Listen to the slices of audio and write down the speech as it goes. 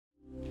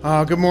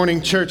Good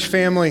morning, church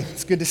family.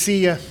 It's good to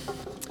see you.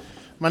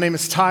 My name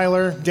is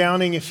Tyler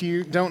Downing. If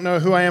you don't know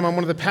who I am, I'm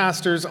one of the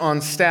pastors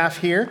on staff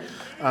here.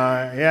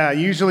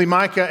 Usually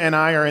Micah and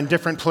I are in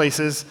different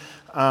places.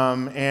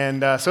 So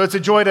it's a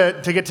joy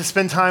to get to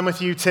spend time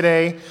with you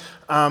today.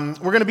 We're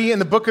going to be in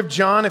the book of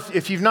John.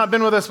 If you've not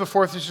been with us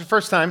before, if this is your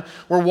first time,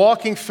 we're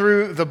walking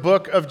through the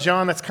book of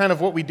John. That's kind of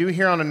what we do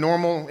here in a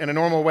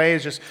normal way,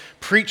 is just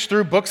preach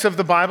through books of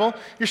the Bible.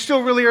 You're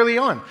still really early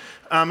on.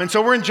 And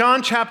so we're in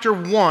John chapter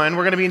 1.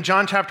 We're going to be in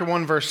John chapter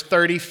 1, verse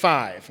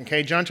 35.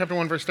 Okay, John chapter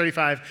 1, verse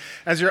 35.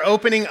 As you're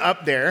opening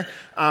up there,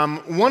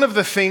 one of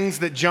the things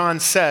that John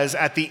says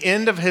at the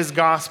end of his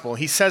gospel,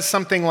 he says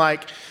something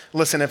like,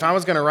 listen, if I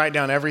was going to write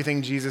down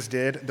everything Jesus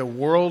did, the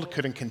world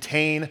couldn't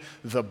contain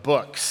the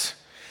books.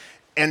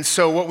 And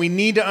so what we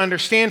need to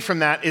understand from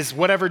that is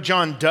whatever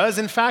John does,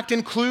 in fact,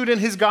 include in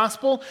his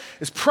gospel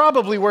is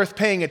probably worth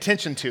paying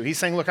attention to. He's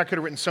saying, look, I could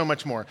have written so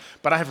much more,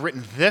 but I have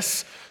written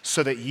this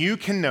so that you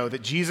can know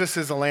that Jesus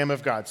is the Lamb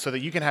of God, so that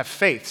you can have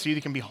faith, so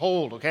you can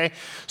behold, okay?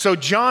 So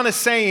John is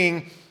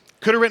saying,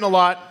 could have written a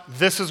lot,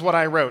 this is what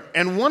I wrote.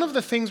 And one of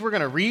the things we're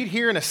going to read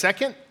here in a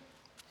second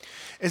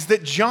is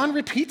that John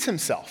repeats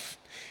himself.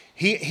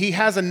 He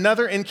has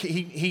another,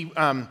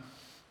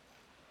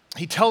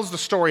 he tells the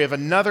story of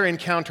another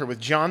encounter with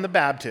John the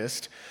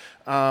Baptist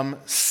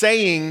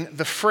saying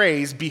the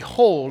phrase,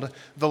 behold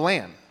the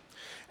Lamb.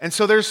 And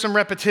so there's some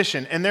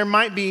repetition. And there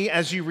might be,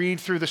 as you read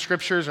through the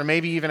scriptures, or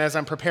maybe even as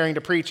I'm preparing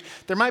to preach,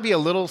 there might be a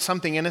little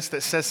something in us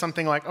that says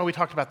something like, oh, we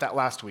talked about that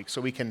last week,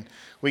 so we can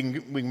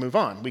move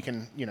on. We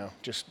can,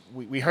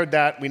 we heard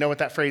that, we know what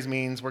that phrase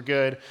means, we're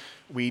good.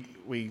 We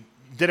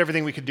did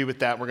everything we could do with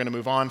that, we're going to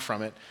move on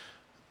from it.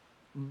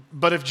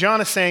 But if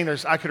John is saying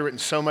I could have written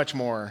so much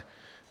more,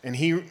 and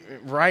he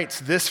writes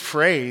this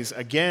phrase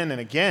again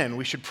and again,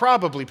 we should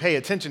probably pay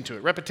attention to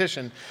it.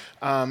 Repetition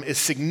is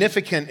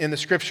significant in the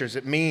scriptures.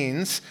 It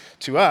means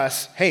to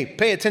us, hey,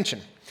 pay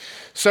attention.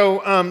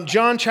 So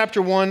John chapter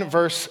 1,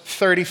 verse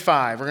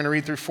 35. We're going to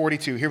read through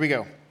 42. Here we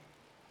go.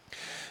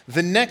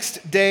 The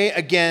next day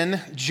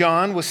again,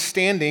 John was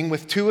standing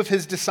with two of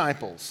his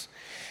disciples,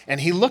 and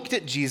he looked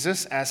at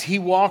Jesus as he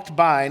walked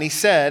by, and he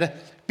said,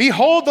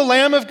 behold the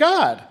Lamb of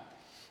God.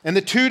 And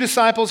the two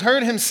disciples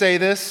heard him say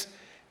this,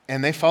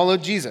 and they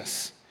followed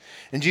Jesus.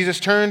 And Jesus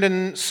turned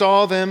and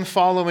saw them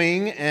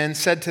following and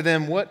said to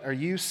them, what are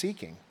you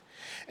seeking?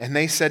 And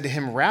they said to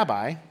him,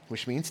 Rabbi,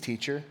 which means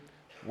teacher,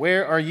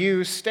 where are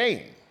you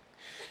staying?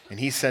 And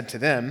he said to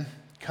them,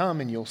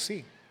 come and you'll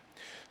see.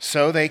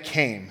 So they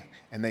came,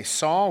 and they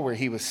saw where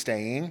he was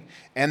staying,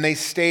 and they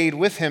stayed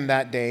with him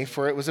that day,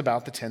 for it was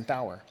about the 10th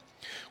hour.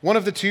 One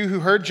of the two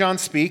who heard John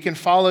speak and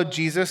followed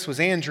Jesus was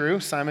Andrew,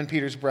 Simon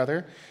Peter's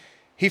brother.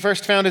 He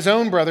first found his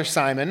own brother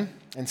Simon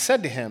and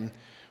said to him,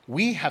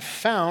 we have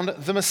found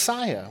the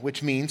Messiah,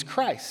 which means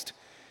Christ.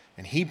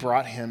 And he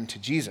brought him to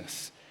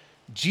Jesus.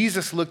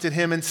 Jesus looked at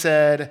him and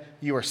said,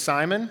 you are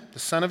Simon, the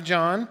son of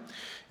John.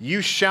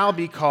 You shall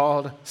be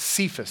called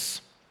Cephas,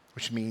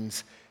 which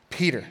means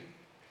Peter.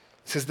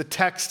 This is the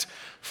text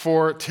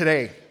for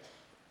today.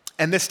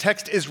 And this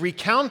text is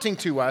recounting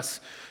to us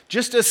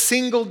just a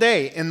single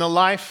day in the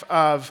life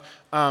of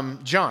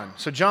John.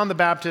 So John the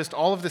Baptist,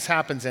 all of this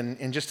happens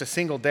in just a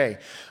single day.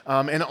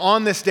 And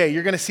on this day,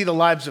 you're going to see the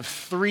lives of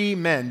three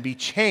men be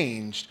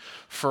changed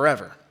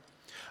forever.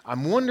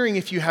 I'm wondering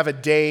if you have a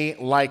day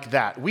like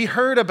that. We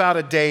heard about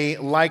a day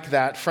like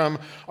that from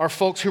our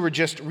folks who were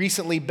just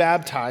recently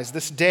baptized,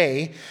 this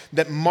day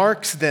that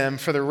marks them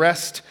for the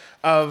rest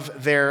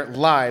of their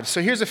lives.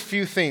 So here's a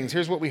few things.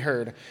 Here's what we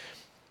heard.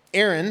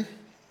 Aaron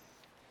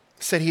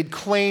said he'd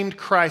claimed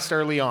Christ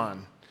early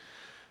on,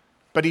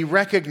 but he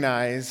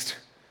recognized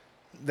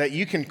that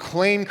you can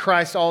claim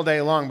Christ all day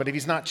long, but if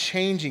he's not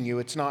changing you,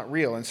 it's not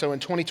real. And so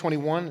in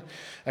 2021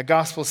 at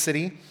Gospel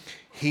City,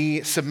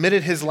 he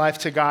submitted his life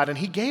to God, and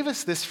he gave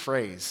us this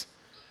phrase.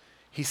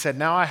 He said,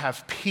 now I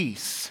have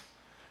peace,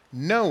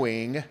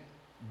 knowing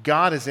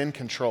God is in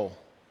control.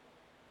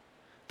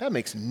 That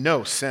makes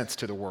no sense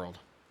to the world.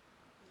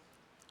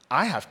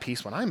 I have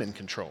peace when I'm in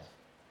control.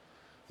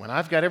 When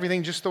I've got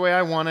everything just the way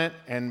I want it,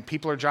 and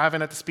people are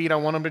driving at the speed I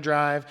want them to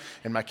drive,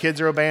 and my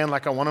kids are obeying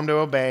like I want them to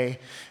obey,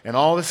 and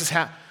all this is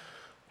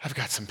I've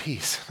got some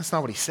peace. That's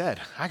not what he said.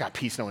 I got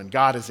peace knowing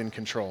God is in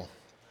control.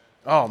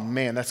 Oh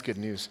man, that's good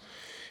news.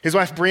 His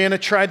wife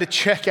Brianna tried to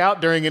check out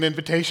during an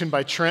invitation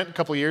by Trent a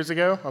couple years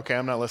ago. Okay,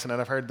 I'm not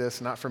listening. I've heard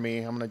this. Not for me.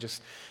 And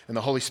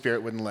the Holy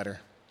Spirit wouldn't let her.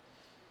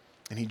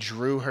 And he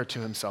drew her to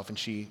himself, and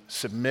she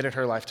submitted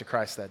her life to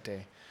Christ that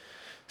day.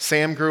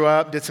 Sam grew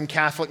up, did some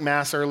Catholic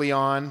Mass early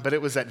on, but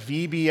it was at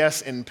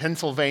VBS in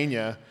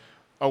Pennsylvania,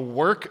 a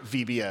work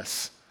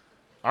VBS.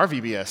 Our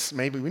VBS,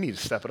 maybe we need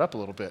to step it up a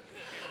little bit.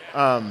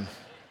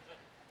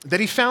 That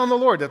he found the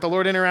Lord, that the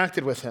Lord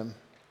interacted with him.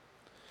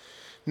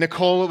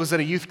 Nicole, it was at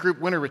a youth group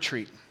winter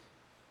retreat.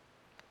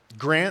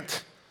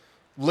 Grant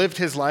lived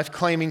his life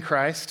claiming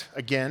Christ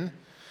again.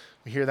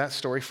 We hear that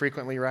story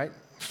frequently, right?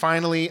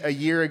 Finally, a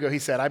year ago, he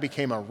said, I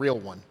became a real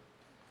one.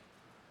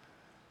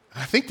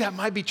 I think that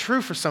might be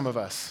true for some of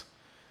us.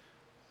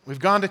 We've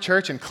gone to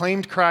church and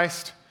claimed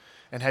Christ,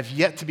 and have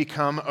yet to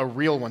become a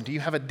real one? Do you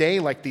have a day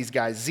like these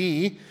guys?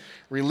 Z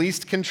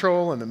released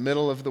control in the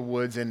middle of the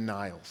woods in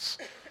Niles.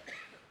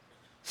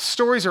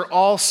 Stories are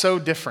all so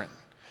different,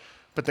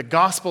 but the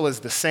gospel is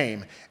the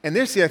same. And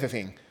there's the other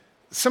thing.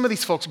 Some of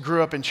these folks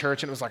grew up in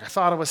church and it was like, I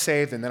thought I was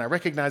saved, and then I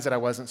recognized that I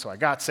wasn't, so I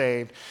got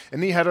saved.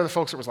 And then you had other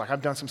folks that was like,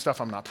 I've done some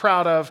stuff I'm not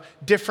proud of.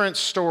 Different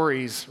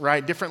stories,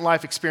 right? Different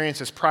life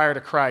experiences prior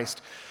to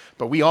Christ.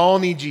 But we all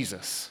need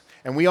Jesus.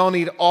 And we all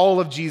need all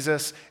of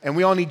Jesus, and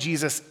we all need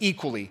Jesus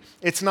equally.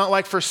 It's not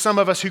like for some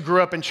of us who grew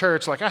up in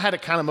church, like I had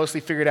it kind of mostly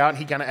figured out and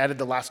he kind of added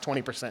the last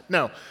 20%.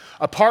 No,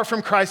 apart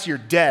from Christ, you're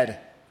dead.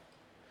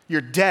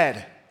 You're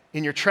dead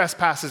in your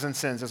trespasses and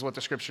sins, is what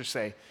the scriptures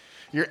say.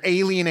 You're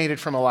alienated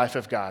from a life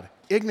of God,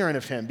 ignorant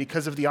of him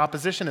because of the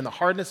opposition and the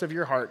hardness of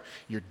your heart.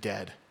 You're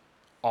dead,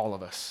 all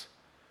of us.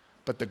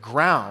 But the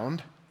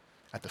ground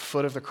at the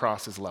foot of the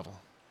cross is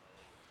level.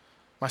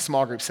 My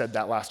small group said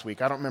that last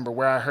week. I don't remember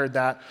where I heard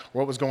that or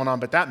what was going on,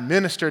 but that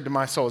ministered to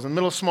my soul. It was in the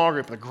middle of small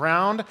group. The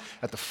ground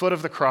at the foot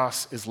of the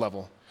cross is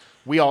level.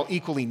 We all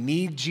equally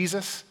need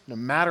Jesus, no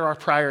matter our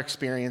prior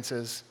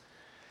experiences.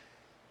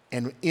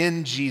 And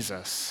in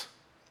Jesus,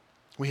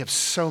 we have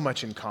so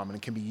much in common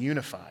and can be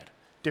unified.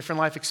 Different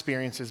life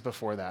experiences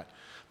before that.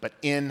 But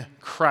in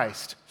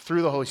Christ,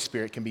 through the Holy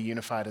Spirit, can be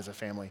unified as a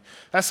family.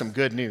 That's some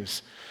good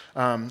news.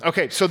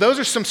 Okay, so those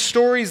are some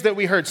stories that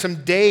we heard,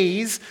 some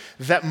days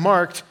that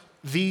marked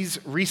these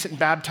recent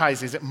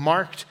baptizees. It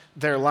marked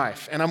their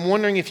life. And I'm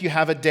wondering if you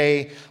have a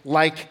day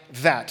like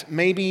that.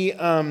 Maybe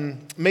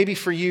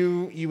for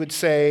you, you would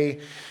say,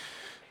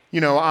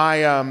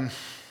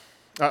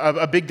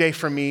 a big day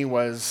for me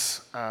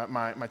was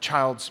my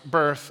child's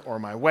birth or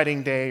my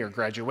wedding day or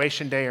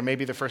graduation day, or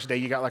maybe the first day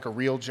you got like a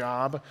real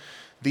job.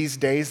 These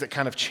days that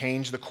kind of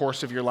change the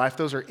course of your life,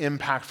 those are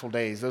impactful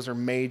days. Those are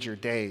major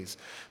days.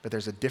 But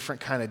there's a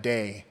different kind of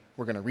day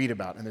we're going to read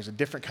about, and there's a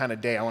different kind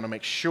of day I want to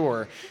make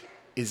sure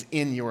is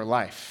in your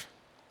life.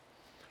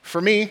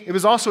 For me, it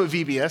was also a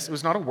VBS. It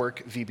was not a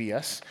work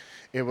VBS.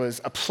 It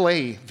was a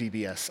play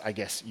VBS, I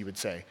guess you would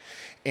say.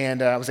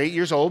 And I was 8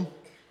 years old.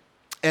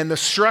 And the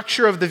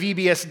structure of the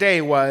VBS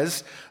day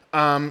was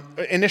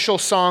initial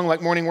song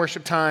like morning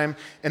worship time,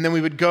 and then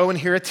we would go and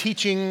hear a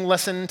teaching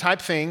lesson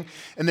type thing,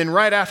 and then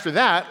right after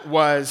that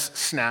was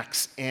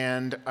snacks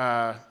and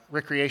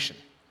recreation.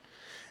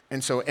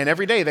 And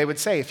every day they would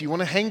say, if you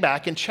want to hang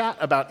back and chat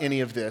about any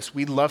of this,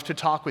 we'd love to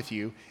talk with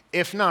you.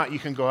 If not, you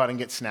can go out and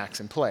get snacks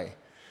and play.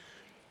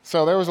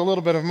 So there was a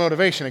little bit of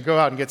motivation to go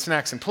out and get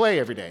snacks and play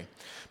every day.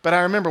 But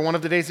I remember one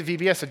of the days of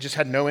VBS, I just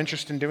had no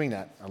interest in doing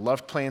that. I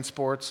loved playing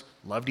sports,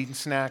 loved eating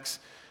snacks,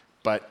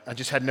 but I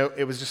just had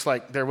it was just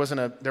like there wasn't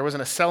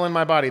a cell in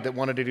my body that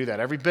wanted to do that.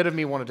 Every bit of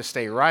me wanted to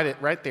stay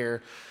right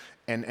there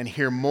and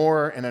hear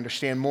more and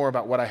understand more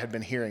about what I had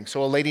been hearing.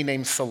 So a lady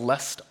named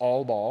Celeste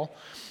Allball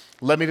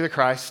led me to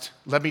Christ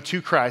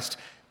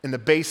in the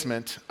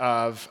basement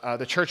of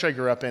the church I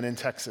grew up in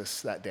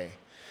Texas that day.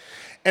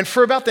 And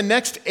for about the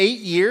next 8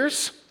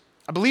 years,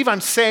 I believe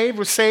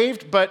was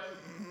saved, but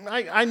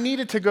I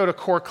needed to go to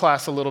core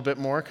class a little bit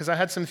more because I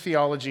had some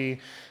theology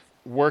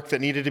work that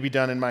needed to be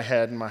done in my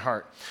head and my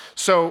heart.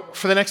 So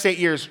for the next 8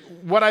 years,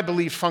 what I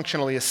believe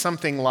functionally is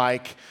something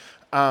like,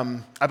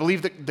 I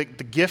believe that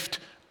the gift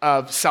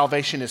of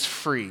salvation is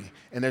free,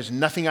 and there's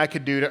nothing I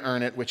could do to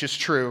earn it, which is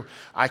true.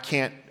 I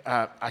can't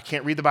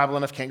read the Bible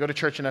enough, can't go to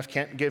church enough,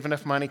 can't give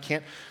enough money,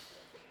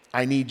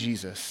 I need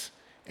Jesus,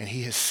 and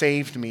he has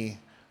saved me,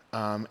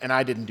 and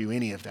I didn't do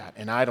any of that,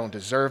 and I don't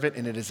deserve it,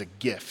 and it is a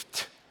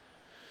gift.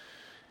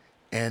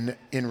 And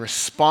in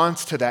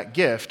response to that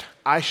gift,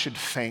 I should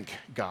thank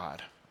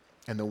God.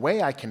 And the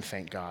way I can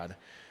thank God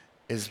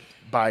is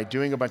by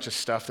doing a bunch of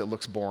stuff that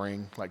looks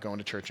boring, like going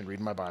to church and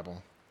reading my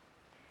Bible,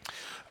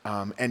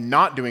 and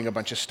not doing a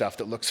bunch of stuff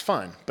that looks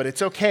fun. But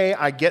it's okay.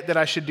 I get that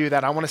I should do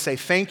that. I want to say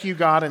thank you,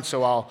 God, and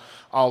so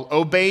I'll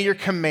obey your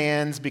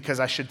commands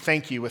because I should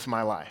thank you with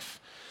my life.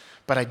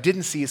 But I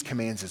didn't see his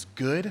commands as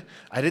good.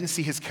 I didn't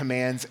see his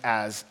commands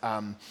as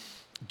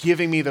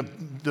giving me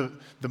the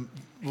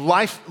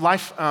life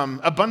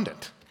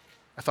abundant.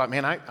 I thought,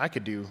 man, I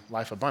could do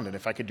life abundant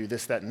if I could do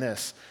this, that, and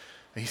this.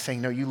 And he's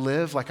saying, no, you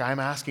live like I'm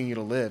asking you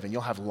to live, and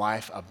you'll have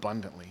life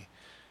abundantly.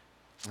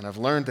 And I've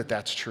learned that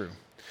that's true.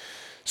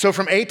 So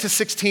from 8 to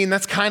 16,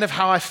 that's kind of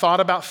how I thought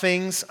about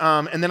things.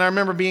 And then I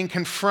remember being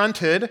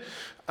confronted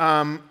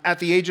at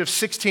the age of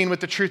 16 with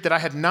the truth that I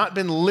had not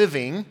been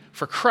living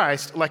for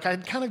Christ like I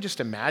kind of just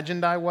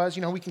imagined I was.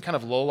 We can kind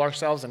of lull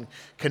ourselves and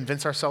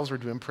convince ourselves we're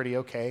doing pretty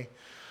okay.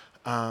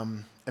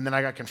 And then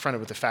I got confronted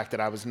with the fact that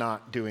I was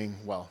not doing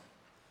well.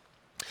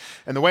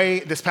 And the way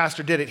this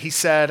pastor did it, he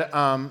said,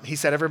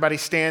 everybody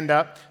stand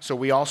up. So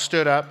we all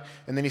stood up.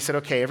 And then he said,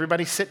 okay,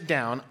 everybody sit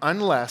down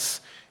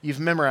unless you've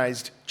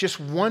memorized just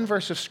one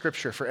verse of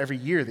scripture for every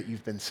year that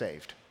you've been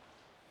saved.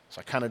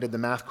 So I kind of did the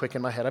math quick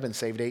in my head. I've been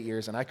saved 8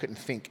 years, and I couldn't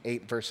think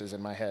 8 verses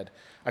in my head.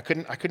 I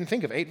couldn't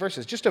think of 8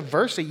 verses. Just a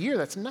verse a year,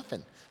 that's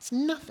nothing. It's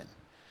nothing.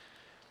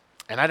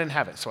 And I didn't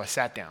have it, so I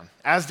sat down,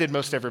 as did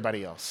most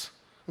everybody else.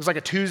 It was like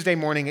a Tuesday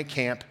morning at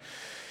camp.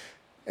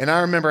 And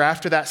I remember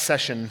after that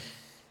session,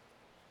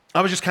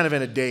 I was just kind of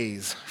in a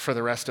daze for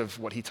the rest of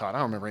what he taught. I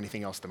don't remember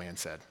anything else the man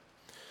said.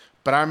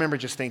 But I remember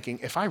just thinking,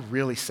 if I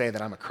really say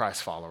that I'm a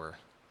Christ follower,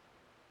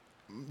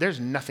 there's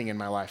nothing in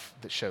my life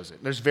that shows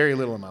it. There's very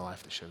little in my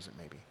life that shows it,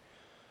 maybe.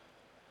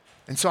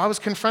 And so I was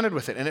confronted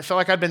with it, and it felt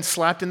like I'd been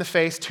slapped in the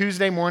face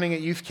Tuesday morning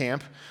at youth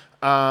camp.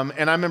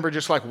 And I remember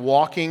just like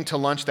walking to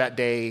lunch that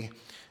day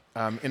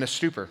in a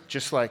stupor,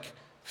 just like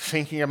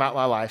thinking about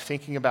my life,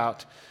 thinking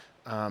about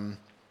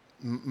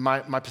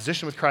my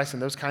position with Christ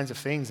and those kinds of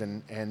things,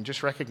 and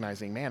just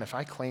recognizing, man, if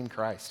I claim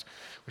Christ,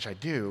 which I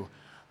do,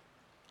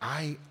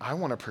 I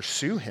want to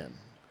pursue him.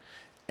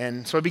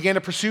 And so I began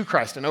to pursue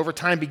Christ, and over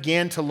time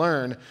began to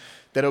learn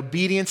that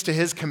obedience to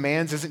his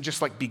commands isn't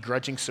just like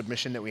begrudging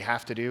submission that we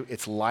have to do,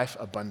 it's life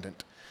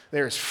abundant.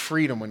 There is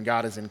freedom when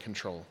God is in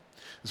control,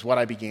 is what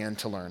I began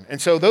to learn. And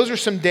so those are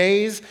some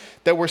days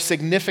that were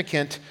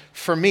significant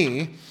for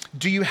me.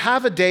 Do you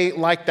have a day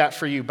like that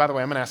for you? By the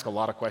way, I'm going to ask a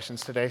lot of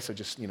questions today, so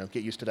just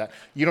get used to that.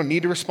 You don't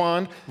need to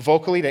respond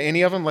vocally to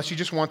any of them unless you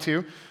just want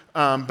to.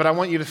 But I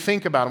want you to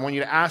think about it. I want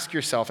you to ask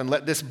yourself and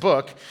let this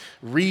book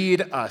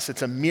read us.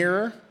 It's a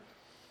mirror.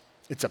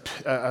 It's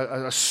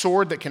a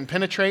sword that can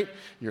penetrate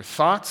your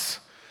thoughts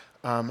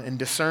and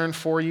discern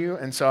for you.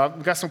 And so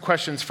I've got some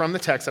questions from the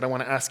text that I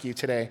want to ask you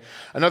today.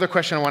 Another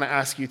question I want to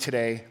ask you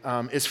today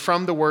is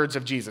from the words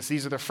of Jesus.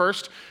 These are the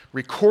first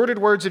recorded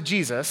words of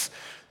Jesus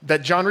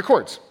that John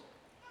records.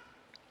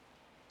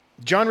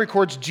 John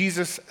records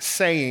Jesus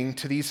saying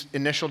to these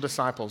initial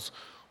disciples,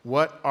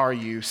 "What are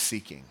you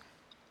seeking?"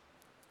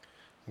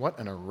 What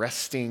an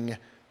arresting,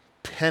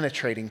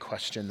 penetrating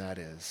question that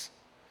is.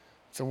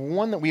 It's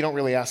one that we don't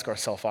really ask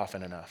ourselves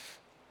often enough,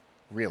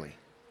 really.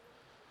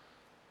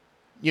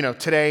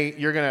 Today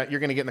you're gonna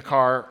get in the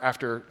car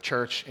after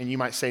church and you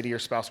might say to your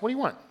spouse, "What do you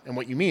want?" And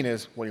what you mean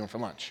is, "What do you want for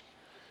lunch?"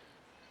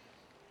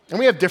 And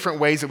we have different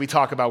ways that we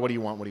talk about what do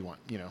you want, what do you want,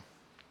 What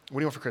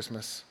do you want for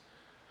Christmas?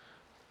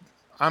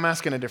 I'm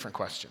asking a different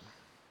question.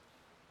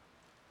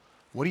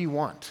 What do you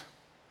want?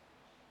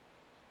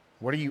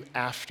 What are you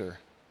after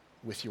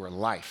with your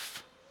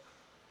life?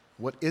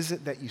 What is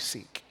it that you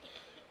seek?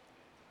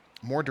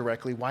 More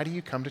directly, why do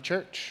you come to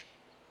church?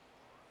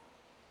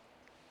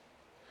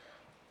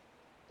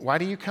 Why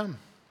do you come?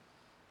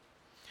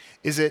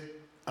 Is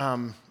it,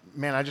 I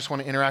just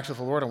want to interact with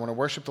the Lord, I want to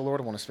worship the Lord,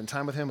 I want to spend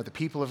time with him, with the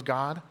people of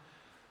God?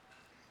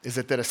 Is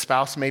it that a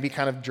spouse maybe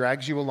kind of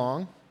drags you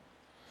along?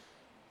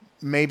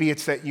 Maybe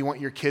it's that you want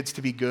your kids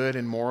to be good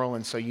and moral,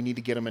 and so you need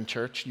to get them in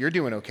church. You're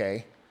doing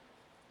okay.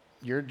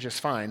 You're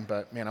just fine,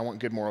 but man, I want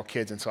good moral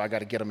kids, and so I got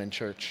to get them in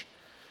church.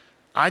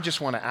 I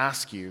just want to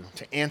ask you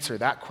to answer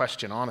that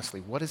question honestly.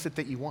 What is it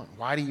that you want?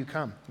 Why do you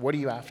come? What are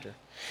you after?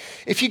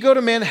 If you go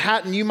to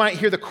Manhattan, you might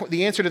hear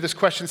the answer to this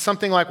question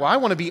something like, well, I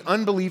want to be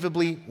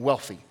unbelievably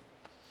wealthy.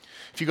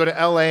 If you go to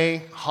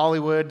LA,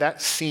 Hollywood,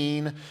 that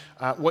scene,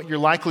 what you're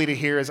likely to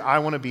hear is, I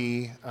want to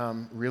be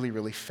really,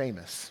 really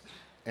famous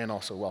and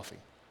also wealthy.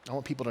 I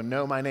want people to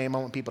know my name. I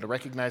want people to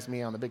recognize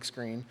me on the big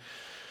screen.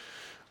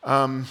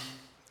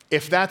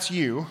 If that's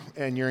you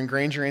and you're in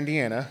Granger,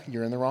 Indiana,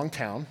 you're in the wrong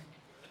town.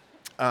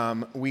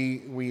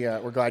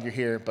 We're glad you're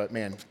here, but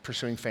man,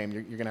 pursuing fame,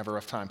 you're going to have a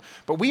rough time.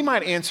 But we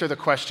might answer the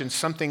question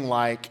something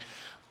like,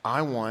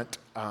 I want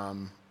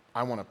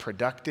a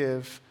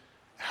productive,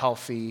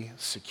 healthy,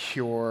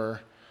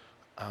 secure,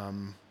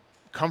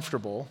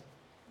 comfortable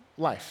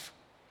life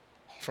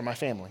for my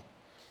family.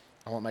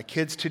 I want my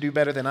kids to do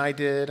better than I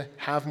did,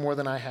 have more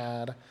than I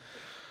had.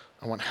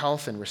 I want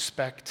health and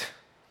respect.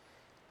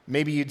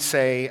 Maybe you'd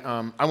say,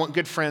 I want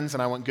good friends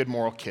and I want good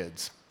moral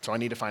kids, so I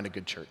need to find a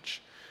good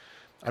church.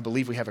 I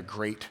believe we have a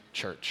great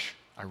church.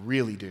 I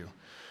really do.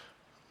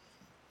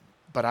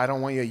 But I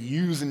don't want you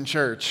using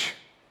church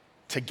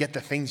to get the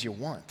things you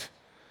want.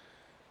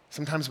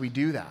 Sometimes we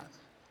do that.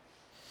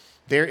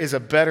 There is a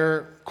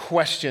better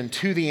question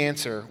to the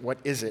answer, what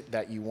is it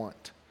that you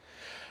want?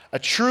 A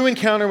true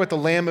encounter with the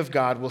Lamb of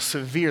God will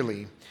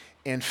severely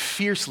and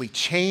fiercely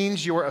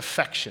change your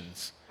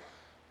affections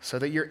so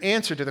that your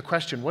answer to the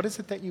question, what is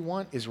it that you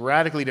want, is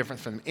radically different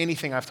from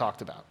anything I've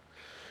talked about.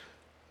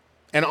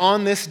 And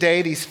on this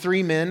day, these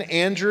three men,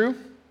 Andrew,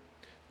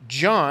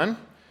 John,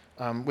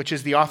 which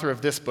is the author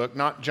of this book,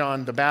 not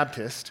John the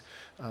Baptist.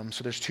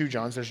 So there's two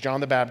Johns. There's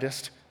John the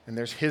Baptist, and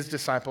there's his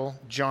disciple,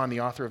 John,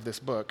 the author of this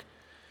book.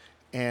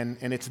 And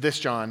it's this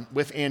John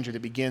with Andrew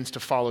that begins to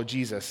follow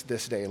Jesus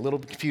this day. A little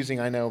confusing,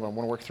 I know, but I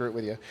want to work through it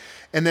with you.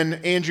 And then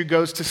Andrew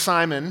goes to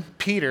Simon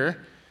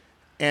Peter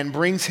and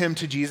brings him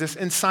to Jesus,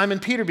 and Simon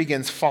Peter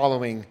begins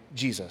following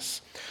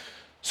Jesus.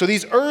 So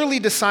these early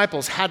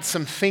disciples had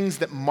some things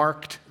that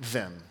marked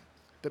them,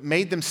 that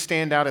made them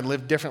stand out and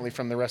live differently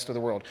from the rest of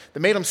the world, that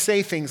made them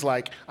say things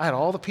like, I had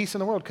all the peace in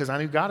the world because I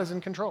knew God is in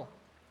control.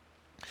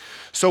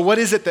 So what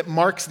is it that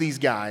marks these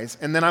guys?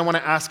 And then I want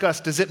to ask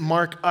us, does it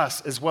mark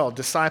us as well?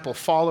 Disciple,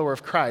 follower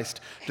of Christ.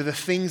 Do the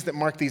things that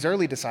mark these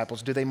early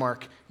disciples, do they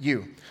mark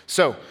you?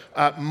 So,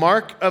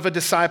 mark of a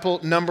disciple,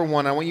 number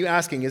one, I want you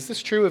asking, is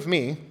this true of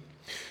me?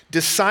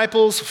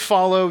 Disciples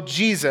follow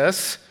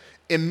Jesus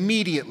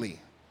immediately.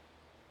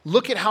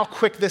 Look at how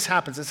quick this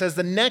happens. It says,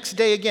 the next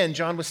day again,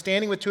 John was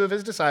standing with two of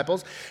his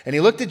disciples, and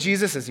he looked at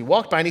Jesus as he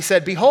walked by, and he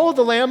said, "Behold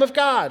the Lamb of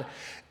God."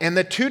 And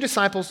the two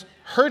disciples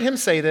heard him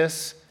say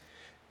this,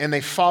 and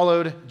they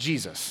followed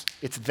Jesus.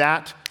 It's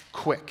that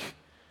quick.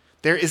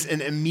 There is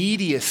an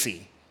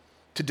immediacy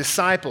to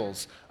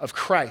disciples of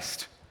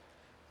Christ.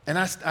 And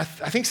I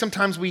think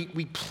sometimes we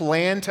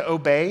plan to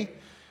obey.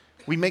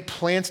 We make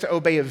plans to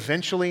obey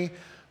eventually,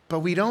 but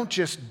we don't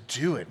just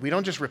do it. We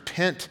don't just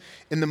repent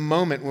in the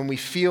moment when we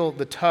feel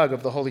the tug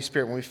of the Holy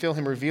Spirit, when we feel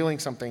him revealing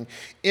something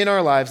in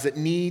our lives that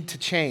needs to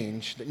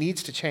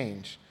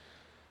change.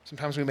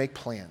 Sometimes we make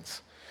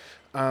plans.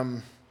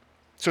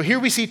 So here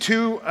we see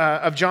two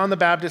of John the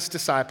Baptist's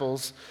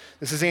disciples.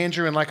 This is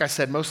Andrew, and like I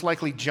said, most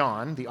likely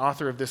John, the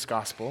author of this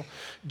gospel.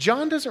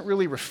 John doesn't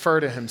really refer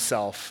to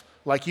himself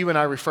like you and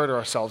I refer to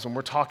ourselves when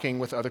we're talking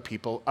with other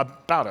people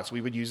about us.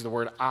 We would use the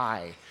word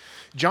I.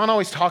 John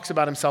always talks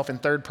about himself in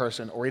third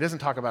person, or he doesn't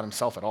talk about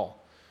himself at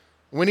all.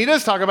 When he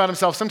does talk about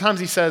himself, sometimes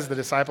he says, the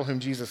disciple whom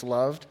Jesus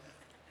loved.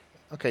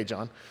 Okay,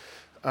 John.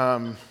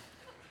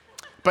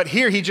 But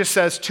here he just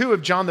says two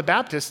of John the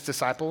Baptist's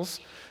disciples,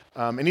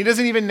 and he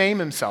doesn't even name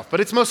himself. But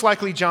it's most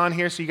likely John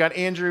here, so you got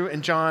Andrew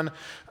and John,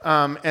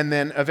 and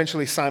then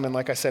eventually Simon,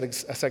 like I said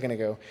a second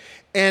ago.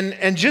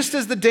 And just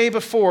as the day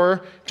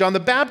before, John the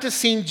Baptist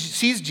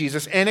sees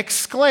Jesus and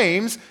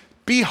exclaims,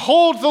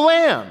 "Behold the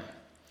Lamb."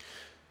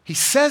 He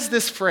says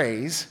this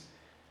phrase,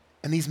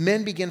 and these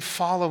men begin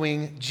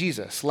following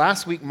Jesus.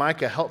 Last week,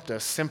 Micah helped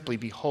us simply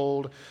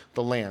behold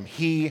the Lamb.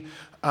 He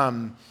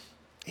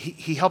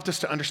helped us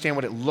to understand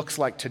what it looks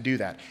like to do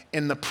that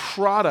and the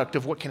product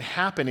of what can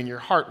happen in your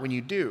heart when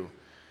you do.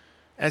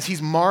 As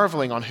he's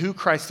marveling on who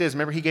Christ is,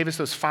 remember he gave us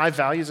those 5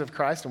 values of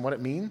Christ and what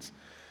it means?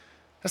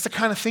 That's the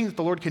kind of thing that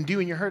the Lord can do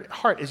in your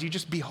heart as you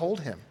just behold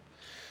him.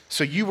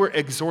 So you were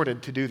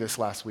exhorted to do this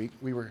last week.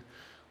 We were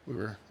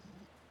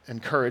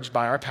encouraged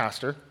by our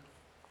pastor.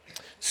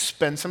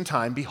 Spend some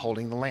time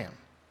beholding the Lamb.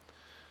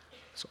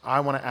 So I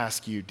want to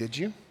ask you, did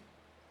you?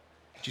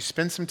 Did you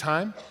spend some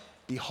time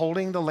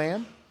beholding the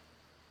Lamb?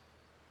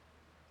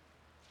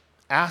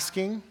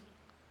 Asking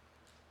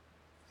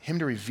him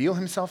to reveal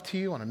himself to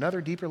you on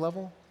another deeper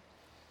level?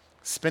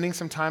 Spending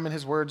some time in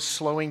his words,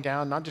 slowing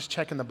down, not just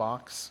checking the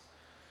box?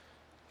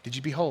 Did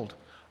you behold?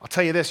 I'll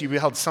tell you this, you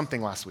beheld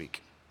something last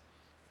week.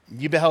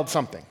 You beheld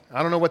something.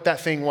 I don't know what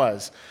that thing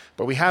was,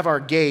 but we have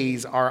our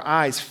gaze, our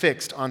eyes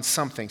fixed on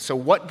something. So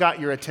what got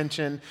your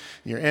attention,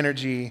 your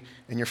energy,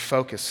 and your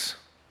focus?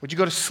 What'd you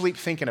go to sleep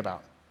thinking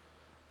about?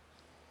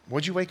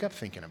 What'd you wake up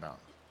thinking about?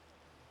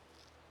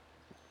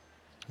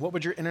 What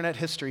would your internet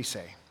history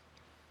say?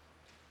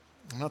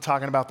 I'm not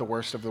talking about the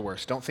worst of the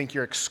worst. Don't think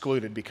you're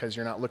excluded because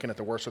you're not looking at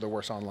the worst of the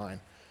worst online.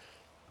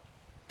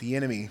 The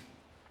enemy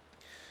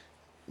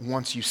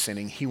wants you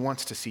sinning. He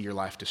wants to see your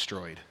life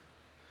destroyed.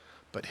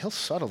 But he'll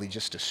subtly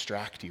just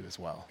distract you as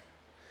well.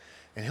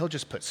 And he'll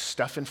just put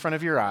stuff in front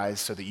of your eyes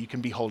so that you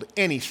can behold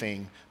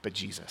anything but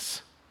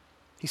Jesus.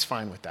 He's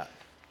fine with that.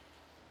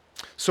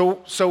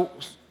 So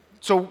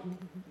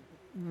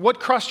what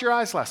crossed your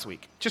eyes last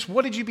week? Just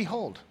what did you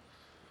behold?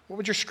 What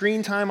would your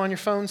screen time on your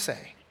phone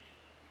say?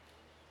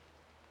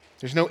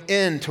 There's no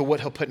end to what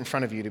he'll put in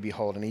front of you to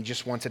behold, and he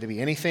just wants it to be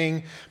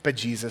anything but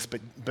Jesus.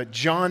 But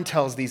John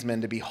tells these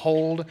men to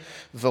behold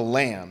the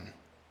Lamb.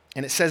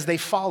 And it says they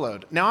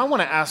followed. Now I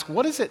want to ask,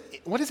 what is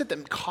it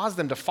that caused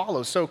them to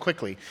follow so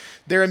quickly?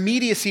 Their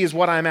immediacy is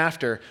what I'm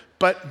after,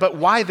 but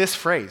why this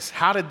phrase?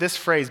 How did this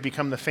phrase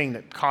become the thing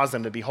that caused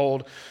them to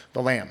behold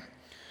the Lamb?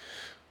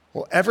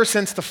 Well, ever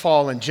since the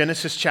fall in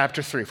Genesis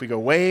chapter 3, if we go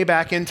way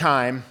back in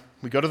time,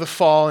 we go to the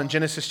fall in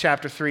Genesis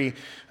chapter 3,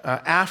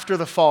 after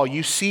the fall,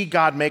 you see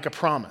God make a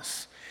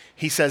promise.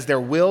 He says there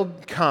will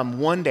come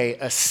one day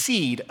a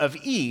seed of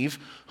Eve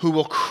who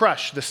will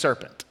crush the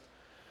serpent.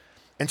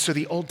 And so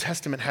the Old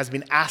Testament has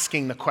been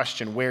asking the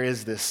question, where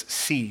is this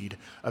seed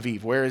of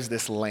Eve? Where is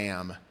this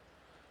lamb?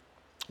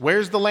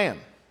 Where's the lamb?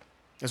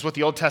 Is what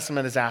the Old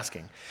Testament is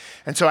asking.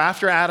 And so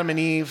after Adam and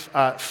Eve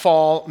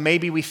fall,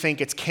 maybe we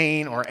think it's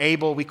Cain or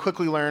Abel. We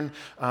quickly learn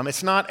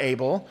it's not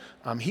Abel.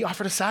 He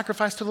offered a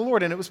sacrifice to the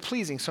Lord and it was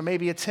pleasing, so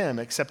maybe it's him,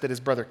 except that his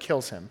brother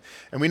kills him.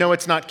 And we know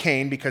it's not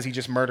Cain because he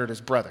just murdered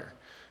his brother.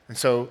 And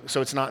so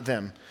it's not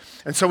them.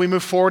 And so we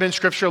move forward in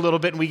Scripture a little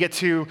bit and we get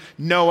to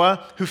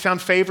Noah, who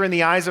found favor in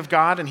the eyes of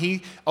God, and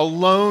he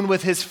alone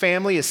with his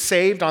family is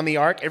saved on the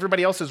ark.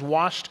 Everybody else is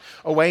washed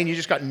away and you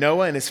just got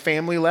Noah and his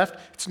family left.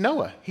 It's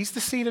Noah. He's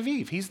the seed of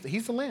Eve. He's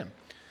the lamb.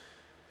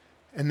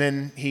 And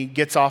then he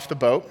gets off the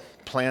boat,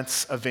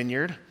 plants a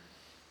vineyard,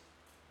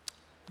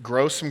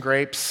 grows some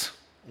grapes,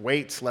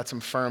 waits, lets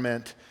them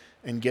ferment,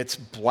 and gets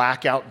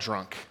blackout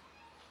drunk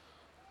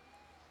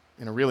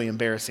in a really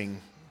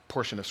embarrassing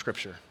portion of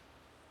Scripture.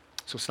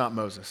 So it's not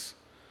Moses.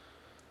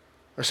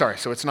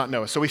 So it's not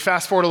Noah. So we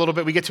fast forward a little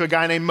bit. We get to a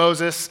guy named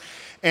Moses,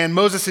 and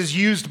Moses is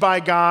used by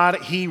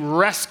God. He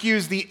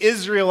rescues the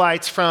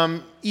Israelites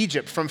from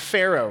Egypt, from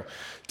Pharaoh.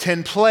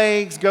 10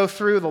 plagues go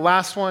through, the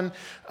last one,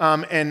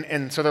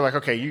 and so they're like,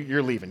 okay,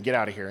 you're leaving. Get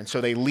out of here. And so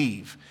they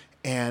leave.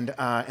 And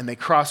they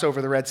cross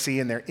over the Red Sea,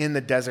 and they're in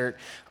the desert.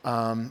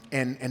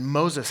 And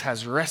Moses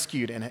has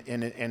rescued,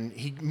 and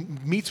he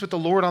meets with the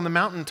Lord on the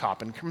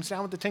mountaintop and comes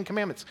down with the Ten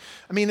Commandments.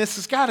 I mean, this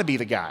has got to be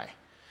the guy.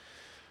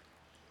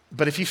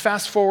 But if you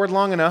fast forward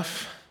long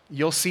enough,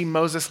 you'll see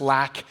Moses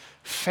lack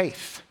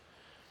faith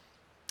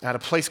at a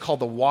place called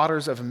the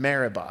waters of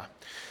Meribah.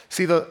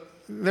 See,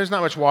 there's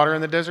not much water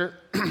in the desert.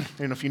 I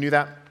don't know if you knew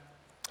that.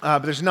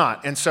 But there's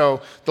not. And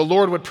so the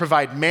Lord would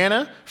provide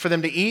manna for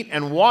them to eat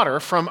and water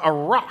from a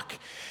rock.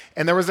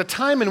 And there was a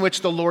time in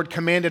which the Lord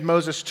commanded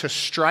Moses to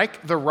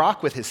strike the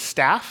rock with his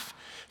staff.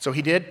 So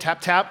he did,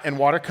 tap, tap, and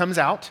water comes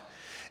out.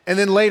 And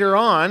then later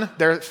on,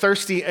 they're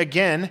thirsty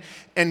again.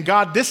 And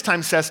God this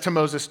time says to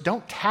Moses,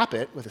 don't tap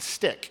it with a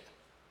stick.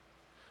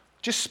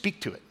 Just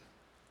speak to it.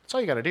 That's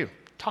all you got to do.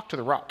 Talk to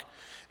the rock.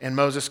 And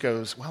Moses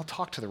goes, well,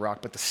 talk to the rock,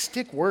 but the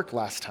stick worked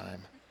last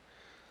time.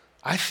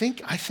 I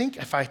think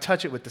if I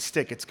touch it with the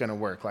stick, it's going to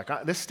work.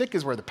 This stick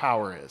is where the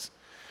power is.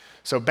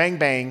 So bang,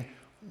 bang,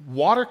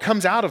 water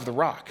comes out of the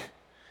rock.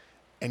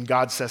 And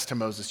God says to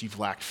Moses, you've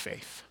lacked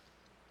faith.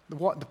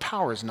 The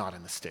power is not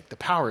in the stick. The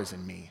power is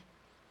in me.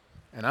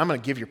 And I'm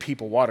going to give your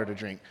people water to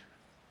drink,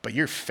 but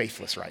you're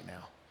faithless right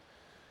now.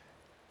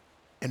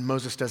 And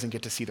Moses doesn't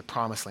get to see the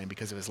promised land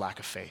because of his lack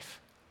of faith.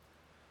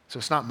 So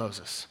it's not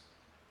Moses.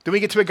 Then we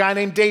get to a guy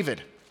named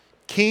David,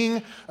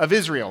 king of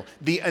Israel,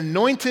 the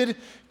anointed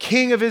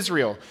king of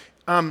Israel.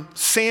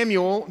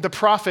 Samuel, the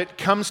prophet,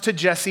 comes to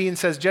Jesse and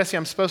says, Jesse,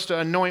 I'm supposed to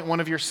anoint one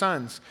of your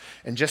sons.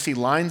 And Jesse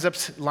lines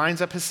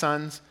up his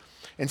sons.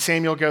 And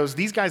Samuel goes,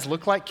 these guys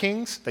look like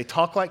kings. They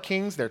talk like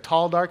kings. They're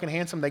tall, dark, and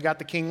handsome. They got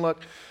the king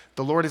look.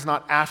 The Lord is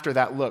not after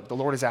that look. The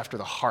Lord is after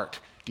the heart.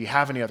 Do you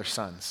have any other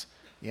sons?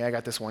 Yeah, I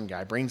got this one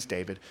guy. Brings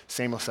David.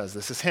 Samuel says,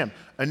 this is him.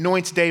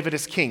 Anoints David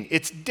as king.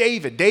 It's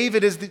David.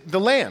 David is the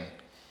lamb.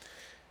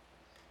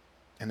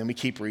 And then we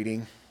keep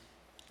reading,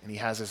 and he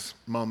has his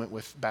moment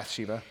with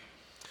Bathsheba.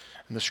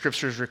 And the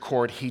scriptures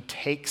record he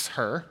takes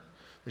her.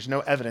 There's no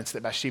evidence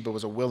that Bathsheba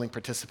was a willing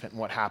participant in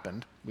what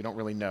happened. We don't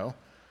really know.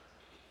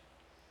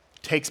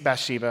 Takes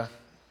Bathsheba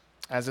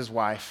as his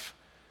wife,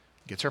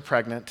 gets her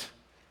pregnant,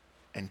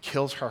 and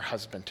kills her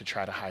husband to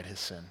try to hide his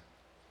sin.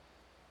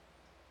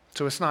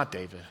 So it's not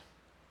David.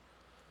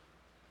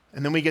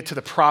 And then we get to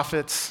the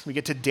prophets, we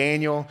get to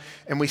Daniel,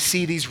 and we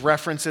see these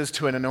references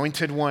to an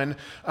anointed one,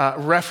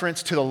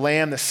 reference to the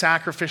lamb, the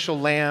sacrificial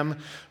lamb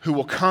who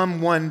will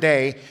come one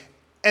day.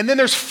 And then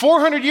there's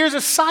 400 years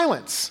of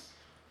silence.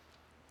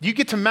 You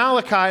get to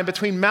Malachi, and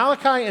between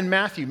Malachi and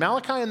Matthew,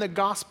 Malachi and the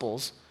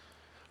Gospels,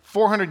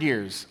 400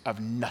 years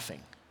of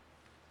nothing.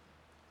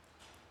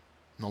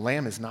 And the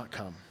lamb has not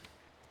come.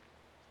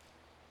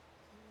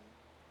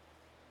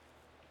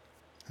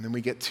 And then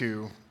we get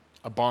to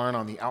a barn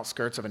on the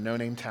outskirts of a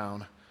no-name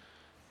town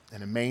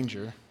and a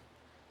manger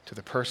to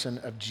the person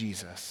of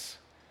Jesus.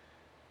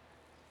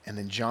 And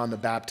then John the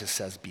Baptist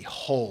says,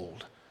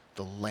 behold,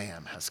 the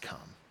Lamb has come.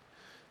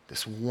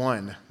 This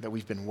one that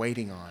we've been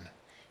waiting on,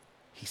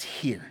 he's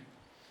here.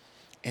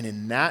 And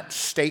in that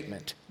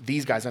statement,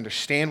 these guys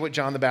understand what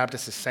John the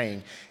Baptist is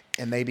saying,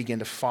 and they begin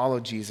to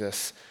follow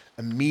Jesus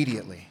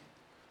immediately.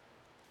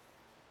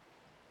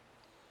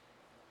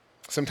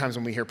 Sometimes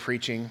when we hear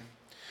preaching,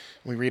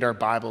 we read our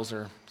Bibles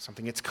or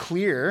something, it's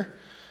clear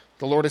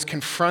the Lord is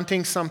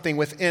confronting something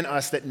within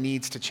us that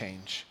needs to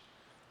change.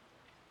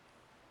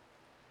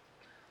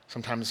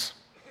 Sometimes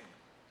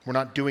we're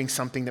not doing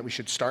something that we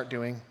should start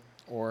doing,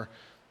 or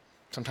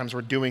sometimes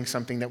we're doing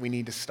something that we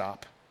need to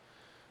stop.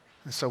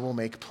 And so we'll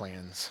make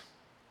plans,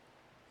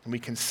 and we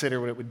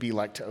consider what it would be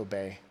like to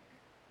obey.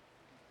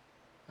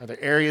 Are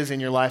there areas in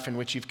your life in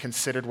which you've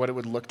considered what it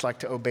would look like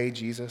to obey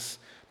Jesus,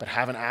 but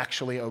haven't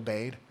actually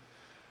obeyed?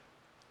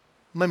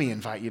 Let me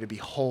invite you to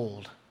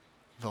behold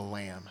the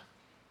Lamb.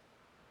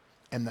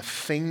 And the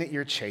thing that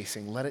you're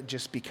chasing, let it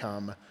just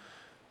become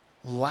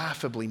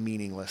laughably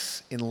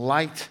meaningless in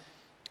light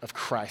of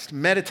Christ.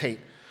 Meditate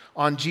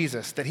on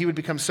Jesus, that he would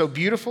become so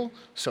beautiful,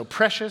 so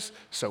precious,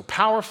 so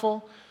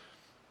powerful,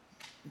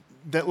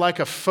 that like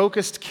a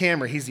focused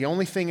camera, he's the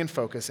only thing in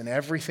focus, and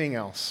everything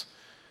else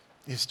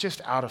is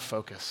just out of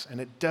focus. And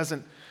it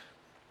doesn't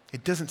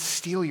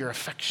steal your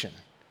affection.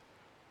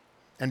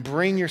 And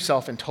bring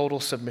yourself in total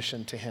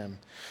submission to him.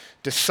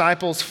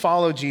 Disciples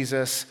follow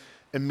Jesus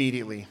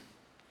immediately.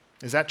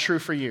 Is that true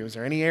for you? Is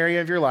there any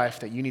area of your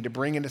life that you need to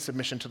bring into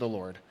submission to the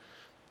Lord?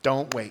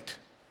 Don't wait.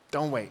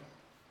 Don't wait.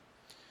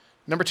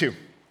 Number 2,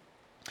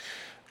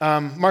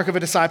 mark of a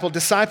disciple.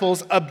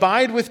 Disciples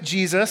abide with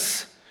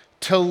Jesus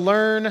to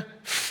learn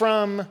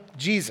from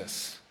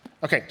Jesus.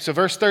 Okay, so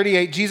verse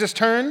 38, Jesus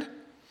turned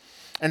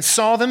and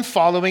saw them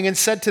following and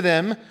said to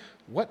them,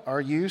 what are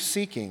you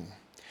seeking?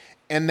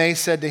 And they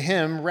said to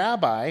him,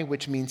 Rabbi,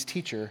 which means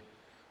teacher,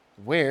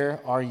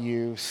 where are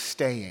you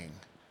staying?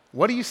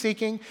 What are you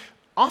seeking?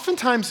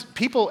 Oftentimes,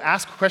 people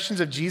ask questions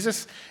of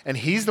Jesus, and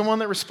he's the one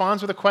that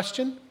responds with a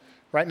question.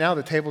 Right now,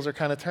 the tables are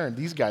kind of turned.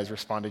 These guys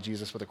respond to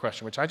Jesus with a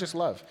question, which I just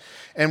love.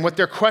 And what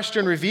their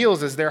question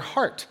reveals is their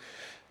heart.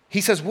 He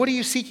says, what are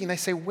you seeking? They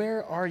say,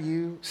 where are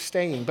you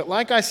staying? But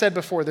like I said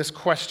before, this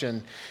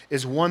question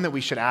is one that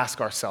we should ask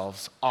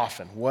ourselves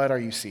often. What are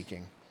you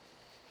seeking?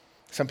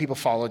 Some people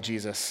follow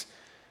Jesus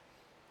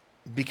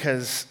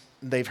because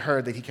they've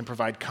heard that he can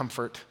provide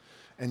comfort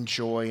and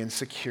joy and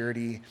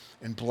security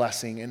and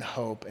blessing and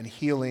hope and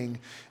healing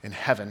and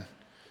heaven.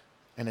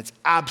 And it's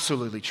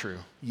absolutely true,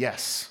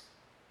 yes.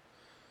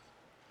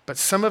 But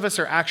some of us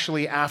are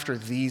actually after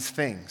these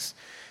things,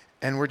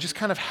 and we're just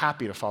kind of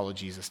happy to follow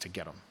Jesus to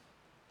get them.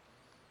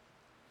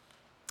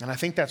 And I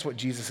think that's what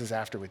Jesus is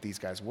after with these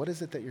guys. What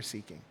is it that you're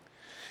seeking?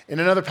 In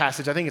another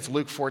passage, I think it's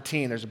Luke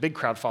 14, there's a big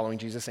crowd following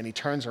Jesus, and he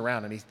turns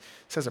around and he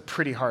says a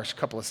pretty harsh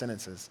couple of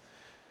sentences.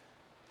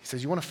 He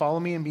says, you want to follow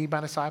me and be my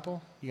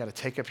disciple? You got to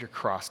take up your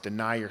cross,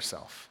 deny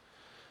yourself.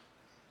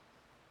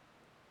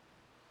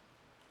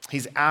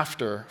 He's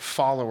after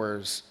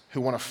followers who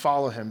want to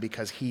follow him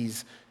because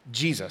he's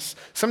Jesus.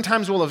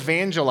 Sometimes we'll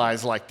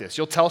evangelize like this.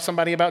 You'll tell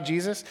somebody about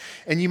Jesus,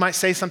 and you might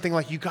say something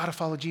like, you got to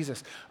follow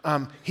Jesus.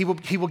 He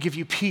will give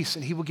you peace,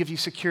 and he will give you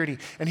security,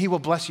 and he will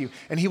bless you,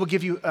 and he will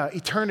give you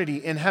eternity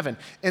in heaven.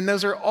 And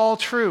those are all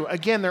true.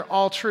 Again, they're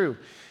all true.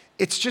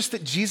 It's just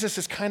that Jesus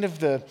is kind of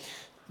the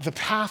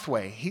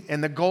pathway,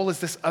 and the goal is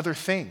this other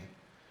thing.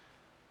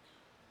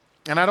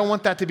 And I don't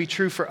want that to be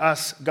true for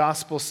us,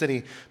 Gospel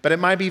City, but it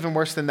might be even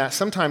worse than that.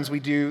 Sometimes we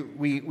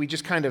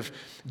just kind of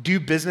do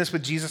business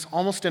with Jesus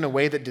almost in a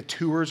way that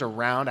detours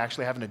around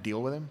actually having to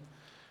deal with him.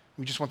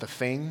 We just want the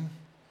thing.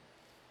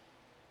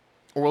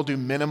 Or we'll do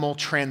minimal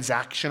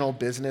transactional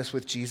business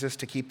with Jesus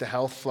to keep the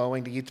health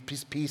flowing, to keep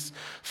the peace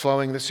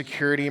flowing, the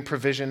security and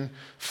provision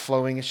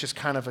flowing. It's just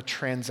kind of a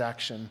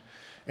transaction.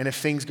 And if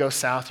things go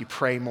south, you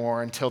pray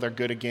more until they're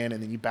good again,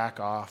 and then you back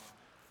off.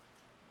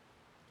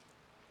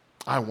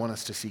 I want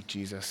us to seek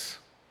Jesus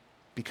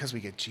because we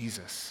get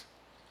Jesus.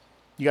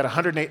 You got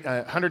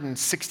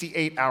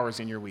 168 hours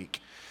in your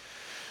week.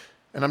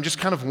 And I'm just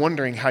kind of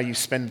wondering how you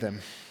spend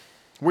them.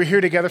 We're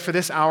here together for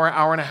this hour,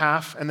 hour and a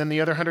half, and then the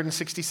other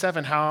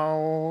 167,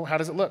 how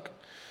does it look?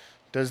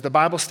 Does the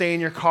Bible stay in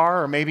your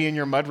car or maybe in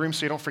your mudroom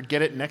so you don't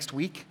forget it next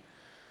week?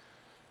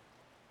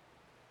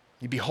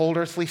 You behold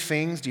earthly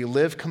things. Do you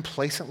live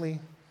complacently?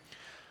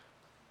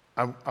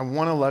 I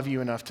want to love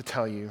you enough to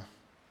tell you,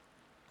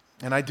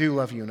 and I do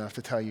love you enough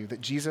to tell you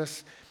that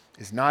Jesus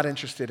is not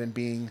interested in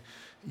being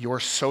your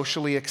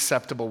socially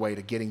acceptable way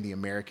to getting the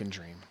American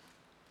dream.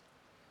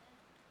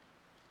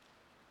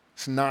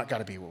 It's not got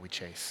to be what we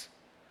chase.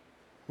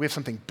 We have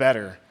something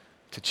better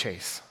to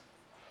chase.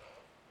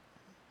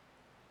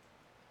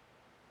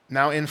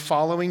 Now, in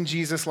following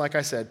Jesus, like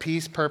I said,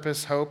 peace,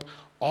 purpose, hope,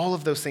 all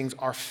of those things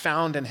are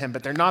found in him,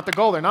 but they're not the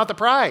goal. They're not the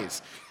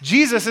prize.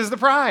 Jesus is the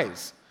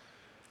prize.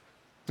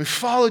 We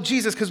follow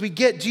Jesus because we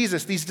get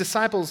Jesus. These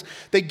disciples,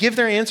 they give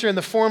their answer in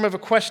the form of a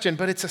question,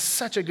 but it's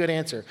such a good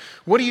answer.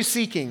 What are you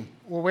seeking?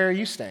 Well, where are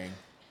you staying?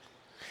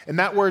 And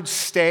that word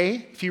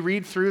stay, if you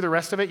read through the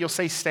rest of it, you'll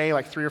say stay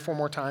like 3 or 4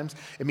 more times.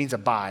 It means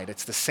abide.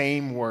 It's the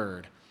same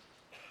word.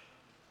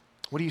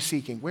 What are you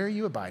seeking? Where are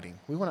you abiding?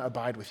 We want to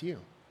abide with you.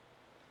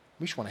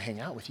 We just want to hang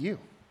out with you.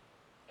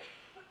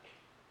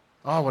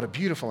 Oh, what a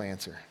beautiful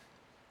answer.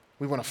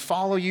 We want to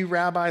follow you,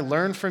 Rabbi,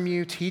 learn from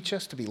you, teach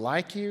us to be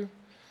like you.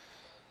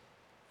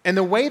 And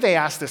the way they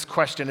ask this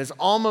question is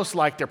almost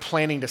like they're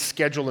planning to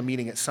schedule a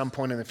meeting at some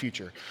point in the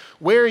future.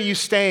 Where are you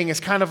staying is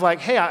kind of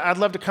like, hey, I'd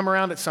love to come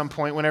around at some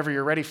point whenever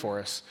you're ready for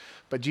us.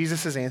 But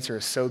Jesus' answer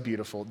is so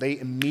beautiful. They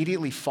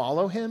immediately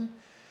follow him.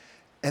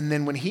 And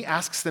then when he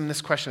asks them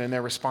this question and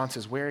their response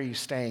is, where are you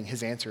staying?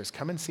 His answer is,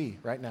 come and see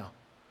right now.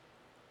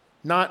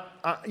 Not,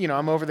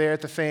 I'm over there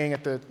at the thing,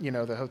 at the,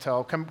 the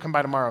hotel. Come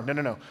by tomorrow.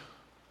 No.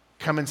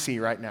 Come and see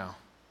right now.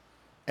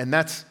 And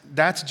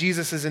that's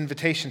Jesus'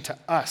 invitation to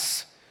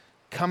us.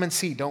 Come and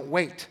see, don't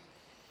wait.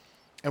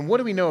 And what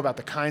do we know about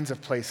the kinds of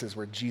places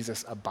where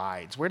Jesus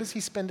abides? Where does he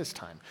spend his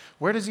time?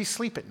 Where does he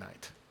sleep at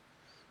night?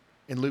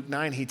 In Luke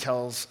 9, he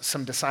tells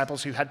some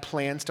disciples who had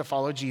plans to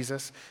follow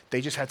Jesus,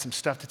 they just had some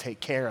stuff to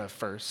take care of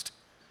first.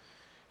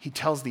 He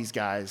tells these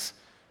guys,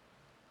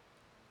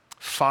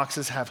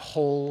 foxes have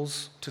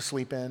holes to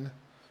sleep in.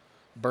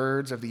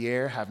 Birds of the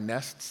air have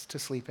nests to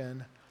sleep in.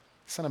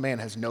 The Son of Man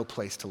has no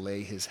place to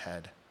lay his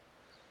head.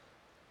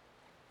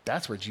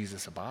 That's where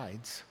Jesus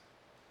abides.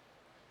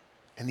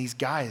 And these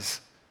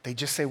guys, they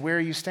just say, where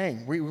are you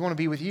staying? We want to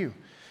be with you.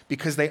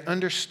 Because they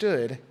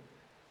understood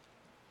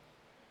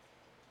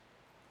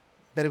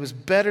that it was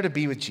better to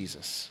be with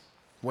Jesus,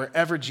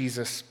 wherever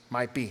Jesus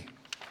might be.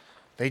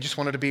 They just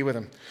wanted to be with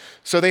him.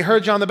 So they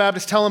heard John the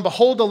Baptist tell them,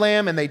 behold the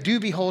Lamb, and they do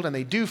behold, and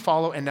they do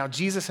follow, and now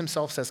Jesus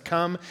himself says,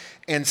 come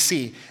and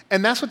see.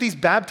 And that's what these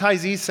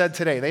baptizees said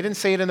today. They didn't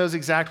say it in those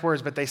exact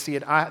words, but they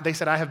said,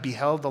 I have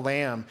beheld the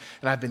Lamb,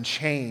 and I've been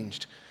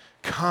changed.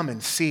 Come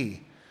and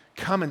see.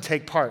 Come and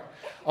take part.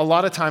 A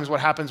lot of times what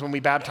happens when we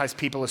baptize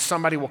people is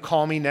somebody will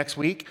call me next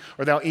week,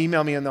 or they'll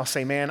email me and they'll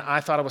say, man, I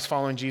thought I was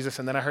following Jesus,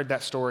 and then I heard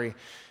that story,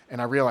 and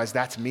I realized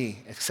that's me,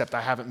 except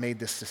I haven't made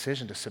this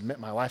decision to submit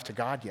my life to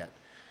God yet.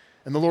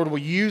 And the Lord will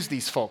use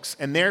these folks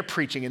and their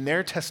preaching and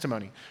their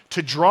testimony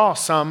to draw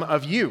some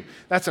of you.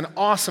 That's an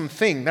awesome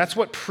thing. That's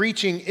what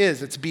preaching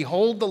is. It's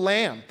behold the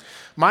Lamb.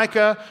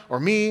 Micah or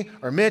me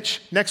or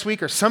Mitch next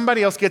week or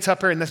somebody else gets up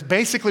here, and that's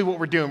basically what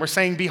we're doing. We're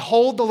saying,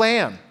 behold the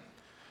Lamb.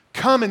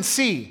 Come and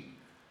see.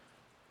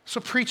 That's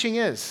what preaching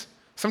is.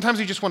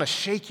 Sometimes you just want to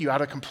shake you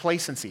out of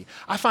complacency.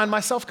 I find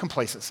myself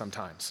complacent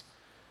sometimes.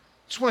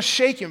 I just want to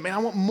shake you. Man, I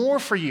want more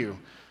for you.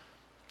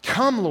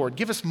 Come, Lord.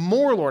 Give us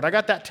more, Lord. I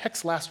got that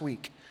text last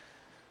week.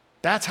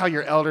 That's how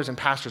your elders and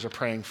pastors are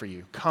praying for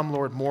you. Come,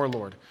 Lord, more,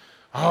 Lord.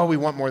 Oh, we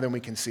want more than we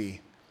can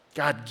see.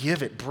 God,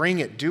 give it, bring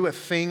it, do a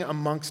thing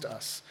amongst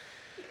us.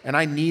 And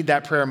I need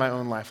that prayer in my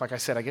own life. Like I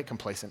said, I get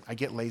complacent, I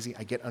get lazy,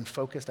 I get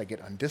unfocused, I get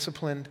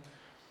undisciplined.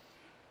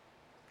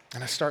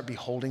 And I start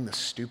beholding the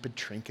stupid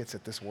trinkets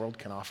that this world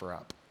can offer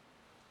up.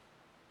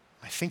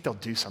 I think they'll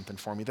do something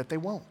for me that they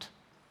won't.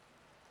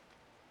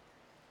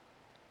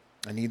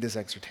 I need this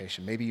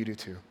exhortation. Maybe you do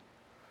too.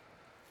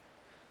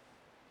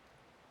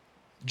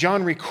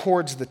 John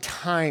records the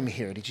time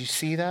here. Did you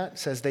see that? It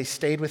says they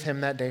stayed with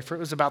him that day, for it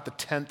was about the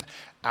 10th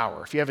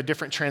hour. If you have a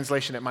different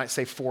translation, it might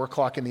say 4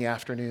 o'clock in the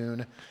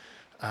afternoon.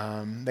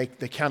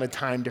 They counted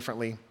time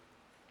differently.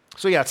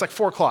 So yeah, it's like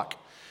 4 o'clock.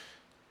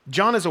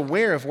 John is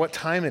aware of what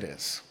time it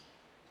is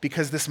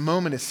because this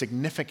moment is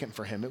significant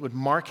for him. It would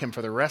mark him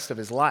for the rest of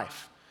his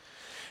life.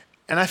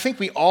 And I think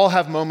we all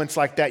have moments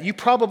like that. You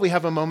probably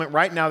have a moment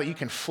right now that you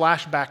can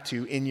flash back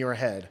to in your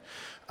head.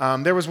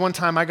 There was one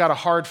time I got a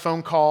hard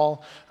phone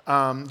call,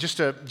 just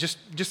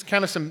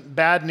kind of some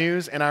bad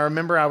news, and I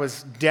remember I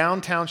was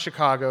downtown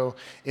Chicago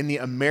in the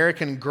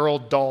American Girl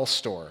doll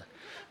store.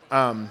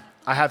 I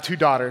have 2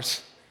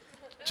 daughters.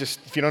 Just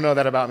if you don't know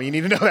that about me, you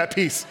need to know that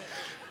piece.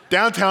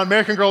 Downtown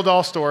American Girl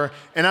doll store,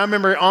 and I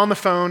remember on the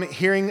phone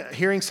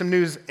hearing some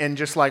news and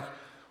just like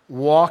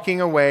walking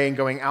away and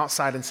going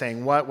outside and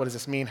saying, what does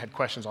this mean? Had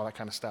questions, all that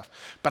kind of stuff.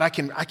 But I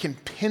can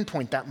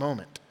pinpoint that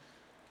moment.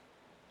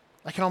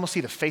 I can almost see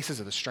the faces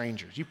of the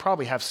strangers. You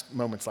probably have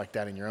moments like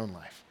that in your own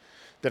life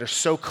that are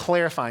so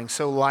clarifying,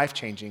 so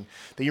life-changing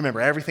that you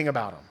remember everything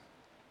about them.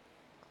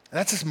 And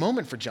that's this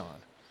moment for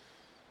John.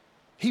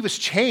 He was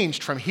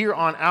changed from here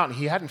on out, and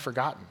he hadn't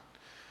forgotten.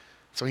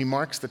 So he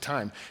marks the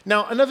time.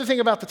 Now, another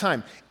thing about the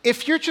time.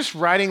 If you're just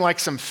writing like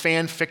some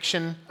fan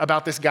fiction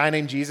about this guy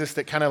named Jesus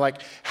that kind of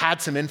like had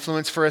some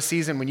influence for a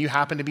season when you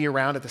happen to be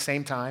around at the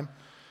same time,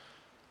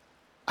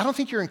 I don't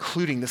think you're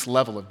including this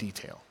level of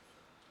detail.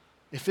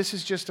 If this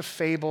is just a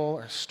fable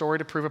or a story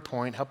to prove a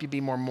point, help you be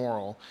more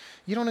moral,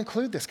 you don't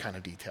include this kind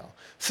of detail.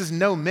 This is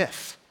no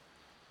myth.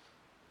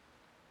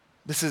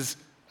 This is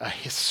a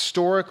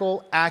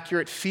historical,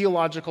 accurate,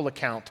 theological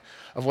account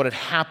of what had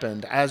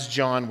happened as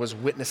John was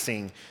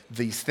witnessing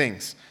these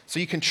things. So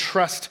you can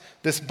trust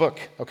this book,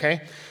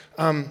 okay?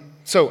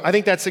 So I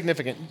think that's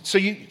significant. So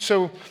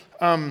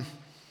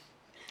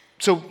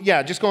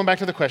just going back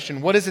to the question,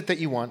 what is it that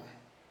you want?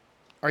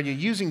 Are you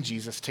using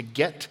Jesus to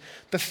get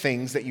the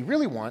things that you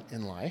really want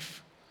in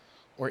life?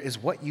 Or is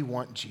what you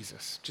want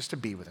Jesus? Just to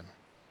be with him,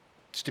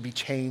 just to be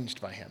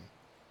changed by him.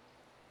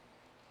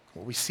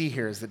 What we see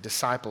here is that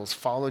disciples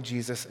follow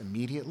Jesus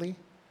immediately,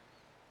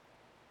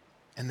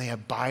 and they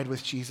abide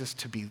with Jesus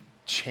to be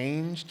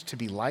changed, to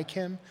be like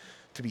him,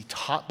 to be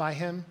taught by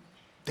him.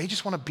 They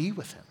just want to be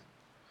with him.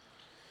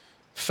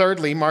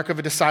 Thirdly, mark of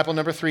a disciple,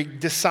 number 3,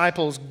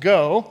 disciples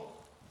go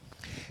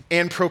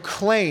and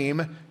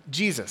proclaim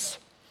Jesus.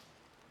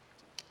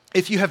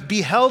 If you have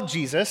beheld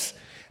Jesus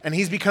and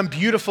he's become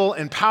beautiful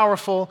and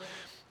powerful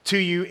to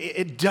you,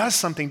 it does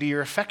something to your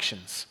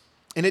affections.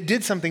 And it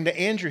did something to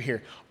Andrew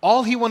here.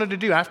 All he wanted to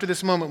do after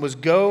this moment was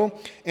go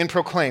and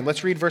proclaim.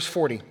 Let's read verse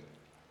 40. It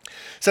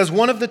says,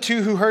 one of the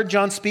 2 who heard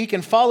John speak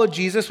and followed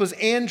Jesus was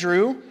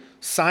Andrew,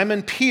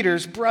 Simon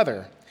Peter's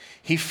brother.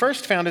 He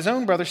first found his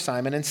own brother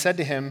Simon and said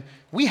to him,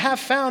 we have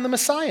found the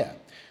Messiah,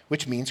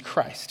 which means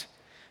Christ.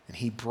 And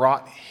he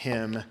brought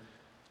him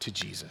to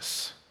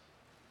Jesus.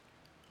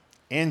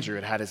 Andrew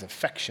had his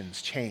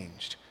affections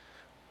changed.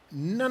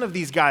 None of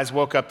these guys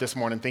woke up this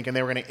morning thinking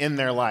they were going to end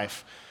their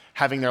life,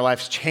 having their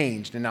lives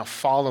changed and now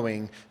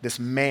following this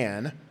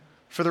man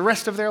for the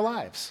rest of their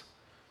lives.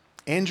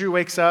 Andrew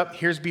wakes up,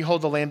 hears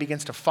behold the Lamb,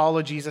 begins to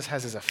follow Jesus,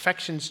 has his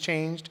affections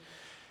changed,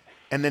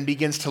 and then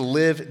begins to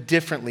live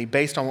differently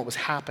based on what was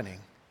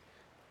happening.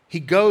 He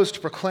goes to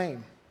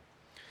proclaim.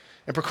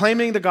 And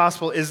proclaiming the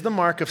gospel is the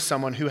mark of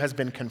someone who has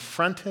been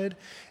confronted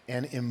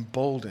and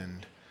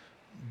emboldened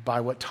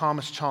by what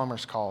Thomas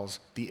Chalmers calls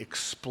the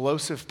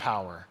explosive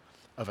power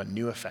of a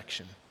new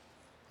affection.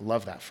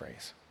 Love that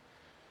phrase.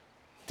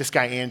 This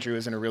guy Andrew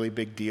isn't a really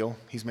big deal.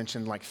 He's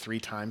mentioned like 3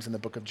 times in the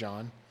book of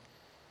John.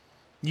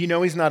 You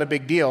know he's not a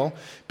big deal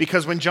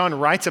because when John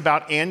writes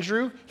about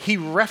Andrew, he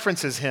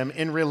references him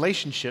in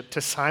relationship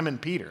to Simon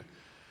Peter.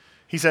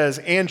 He says,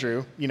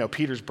 Andrew,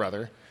 Peter's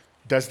brother,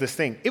 does this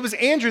thing. It was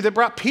Andrew that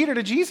brought Peter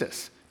to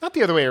Jesus, not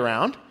the other way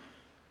around.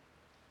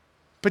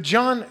 But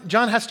John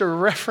has to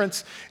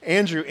reference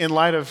Andrew in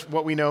light of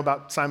what we know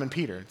about Simon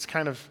Peter. It's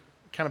kind of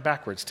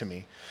backwards to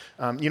me.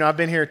 I've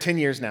been here 10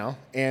 years now,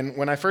 and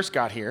when I first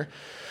got here,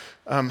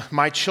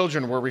 My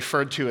children were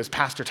referred to as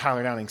Pastor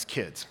Tyler Downing's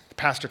kids,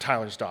 Pastor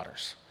Tyler's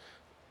daughters.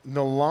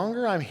 The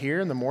longer I'm here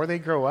and the more they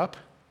grow up,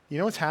 you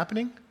know what's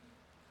happening?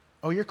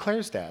 Oh, you're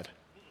Claire's dad.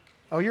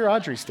 Oh, you're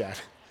Audrey's dad.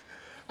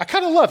 I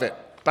kind of love it,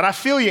 but I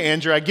feel you,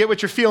 Andrew. I get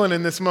what you're feeling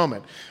in this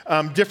moment.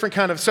 Different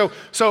kind of, so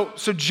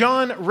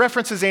John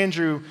references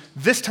Andrew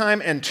this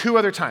time and 2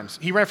 other times.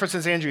 He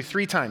references Andrew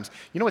 3 times.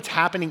 You know what's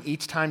happening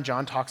each time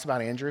John talks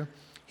about Andrew?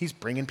 He's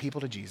bringing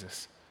people to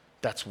Jesus.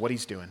 That's what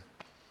he's doing.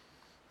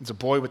 There's a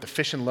boy with the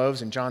fish and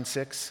loaves in John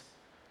 6,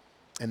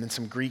 and then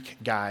some Greek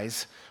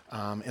guys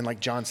in like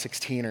John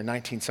 16 or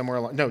 19, somewhere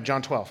along, no,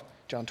 John 12.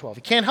 John 12.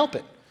 He can't help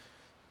it.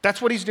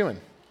 That's what he's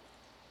doing.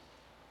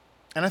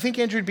 And I think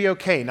Andrew would be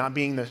okay not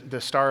being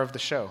the star of the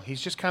show. He's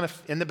just kind of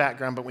in the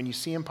background, but when you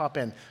see him pop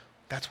in,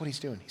 that's what he's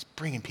doing. He's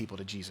bringing people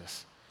to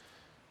Jesus.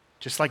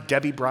 Just like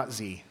Debbie brought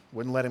Z,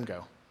 wouldn't let him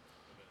go.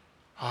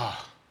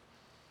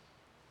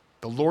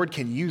 The Lord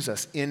can use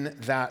us in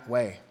that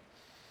way.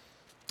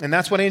 And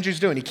that's what Andrew's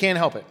doing. He can't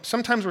help it.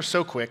 Sometimes we're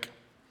so quick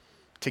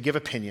to give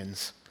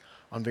opinions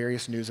on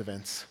various news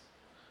events.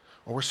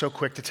 Or we're so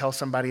quick to tell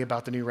somebody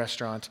about the new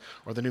restaurant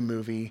or the new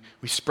movie.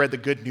 We spread the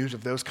good news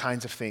of those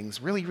kinds of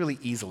things really, really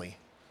easily.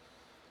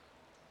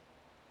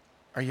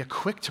 Are you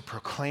quick to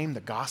proclaim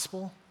the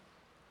gospel?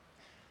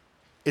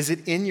 Is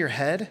it in your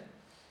head?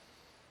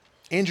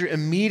 Andrew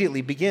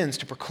immediately begins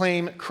to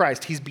proclaim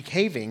Christ. He's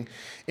behaving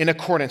in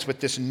accordance with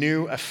this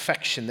new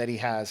affection that he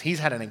has. He's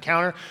had an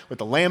encounter with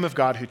the Lamb of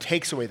God who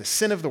takes away the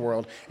sin of the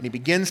world, and he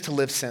begins to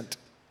live sent.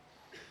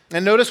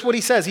 And notice what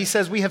he says. He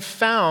says, we have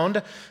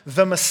found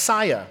the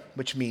Messiah,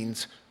 which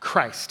means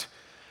Christ.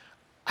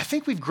 I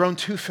think we've grown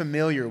too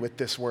familiar with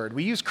this word.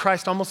 We use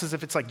Christ almost as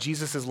if it's like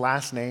Jesus'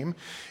 last name.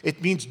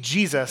 It means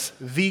Jesus,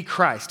 the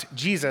Christ,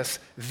 Jesus,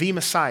 the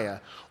Messiah,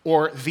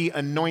 or the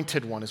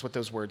anointed one is what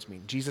those words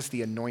mean. Jesus,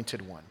 the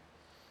anointed one.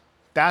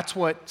 That's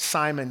what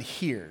Simon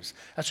hears.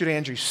 That's what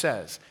Andrew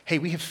says. Hey,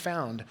 we have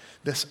found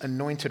this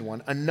anointed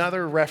one.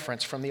 Another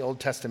reference from the Old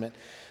Testament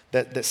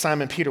that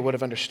Simon Peter would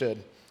have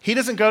understood. He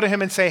doesn't go to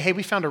him and say, hey,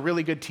 we found a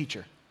really good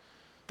teacher.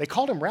 They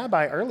called him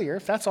rabbi earlier.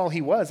 If that's all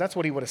he was, that's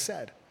what he would have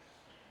said.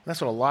 And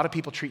that's what a lot of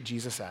people treat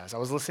Jesus as. I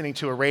was listening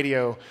to a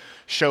radio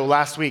show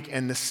last week,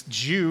 and this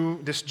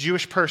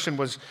Jewish person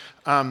was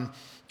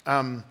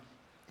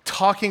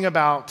talking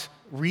about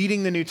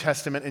reading the New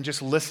Testament and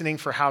just listening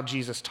for how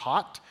Jesus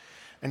taught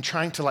and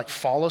trying to like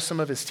follow some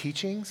of his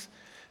teachings.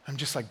 I'm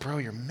just like, bro,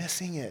 you're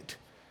missing it.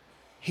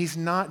 He's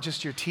not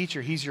just your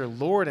teacher. He's your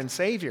Lord and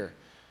Savior.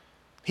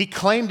 He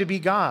claimed to be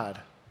God.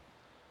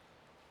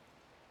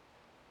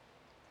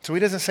 So he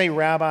doesn't say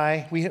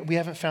rabbi. We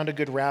haven't found a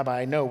good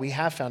rabbi. No, we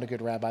have found a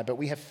good rabbi, but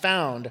we have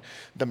found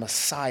the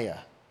Messiah,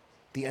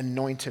 the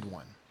anointed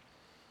one.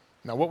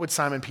 Now, what would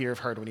Simon Peter have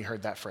heard when he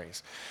heard that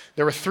phrase?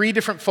 There were 3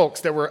 different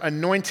folks that were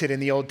anointed in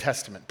the Old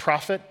Testament: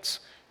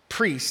 prophets,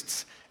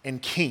 priests, and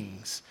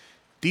kings.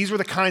 These were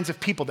the kinds of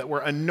people that were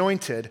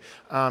anointed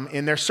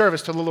in their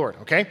service to the Lord,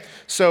 okay?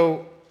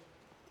 So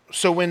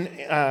when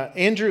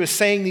Andrew is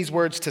saying these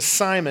words to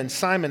Simon,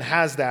 Simon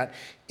has that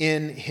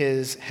in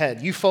his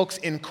head. You folks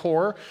in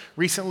Core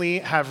recently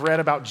have read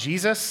about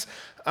Jesus,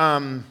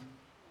 and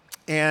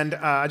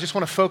I just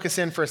want to focus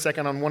in for a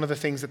second on one of the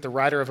things that the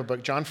writer of a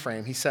book, John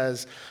Frame, he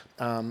says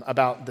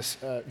about this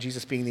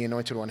Jesus being the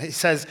anointed one. He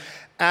says,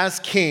 as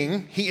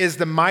king, he is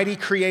the mighty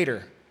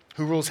creator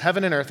who rules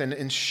heaven and earth and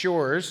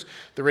ensures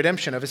the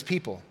redemption of his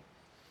people.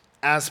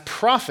 As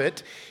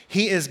prophet,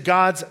 he is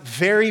God's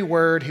very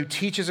word who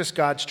teaches us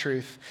God's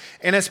truth.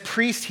 And as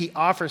priest, he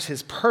offers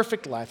his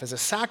perfect life as a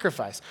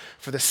sacrifice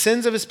for the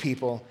sins of his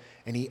people,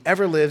 and he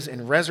ever lives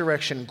in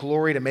resurrection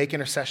glory to make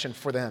intercession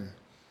for them.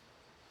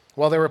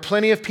 While there were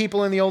plenty of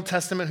people in the Old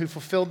Testament who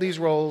fulfilled these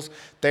roles,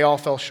 they all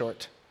fell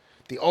short.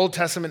 The Old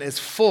Testament is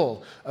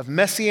full of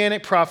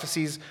messianic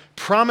prophecies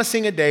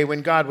promising a day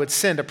when God would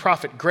send a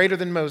prophet greater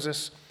than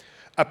Moses,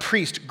 a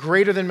priest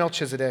greater than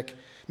Melchizedek,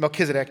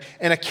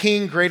 and a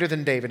king greater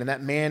than David, and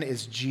that man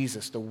is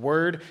Jesus. The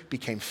Word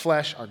became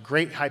flesh, our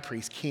great high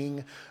priest,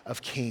 King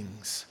of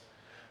kings.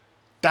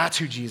 That's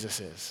who Jesus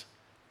is.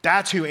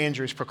 That's who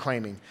Andrew is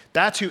proclaiming.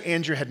 That's who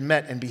Andrew had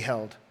met and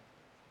beheld.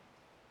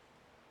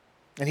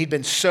 And he'd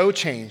been so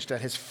changed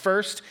that his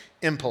first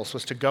impulse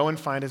was to go and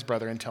find his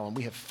brother and tell him,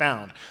 we have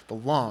found the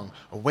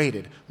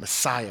long-awaited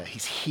Messiah.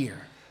 He's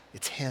here.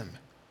 It's him.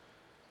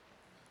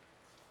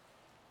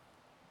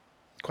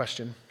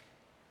 Question.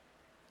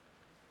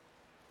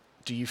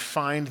 Do you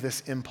find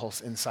this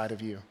impulse inside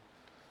of you?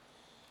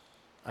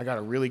 I got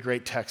a really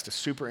great text, a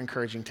super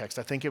encouraging text.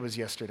 I think it was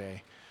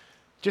yesterday.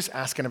 Just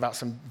asking about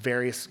some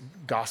various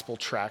gospel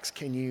tracts.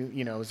 Can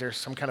is there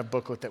some kind of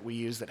booklet that we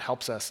use that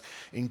helps us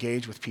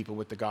engage with people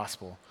with the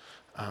gospel?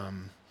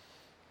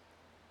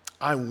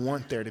 I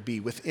want there to be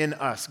within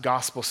us,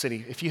 Gospel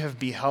City, if you have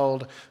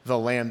beheld the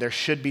Lamb, there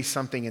should be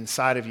something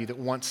inside of you that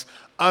wants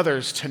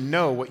others to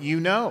know what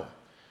you know.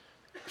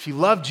 If you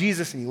love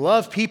Jesus and you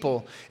love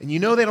people and you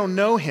know they don't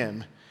know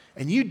him,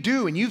 and you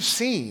do and you've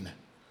seen,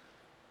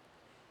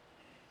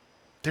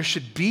 There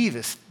should be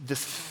this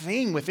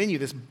thing within you,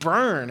 this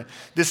burn,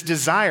 this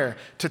desire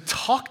to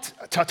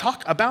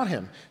talk about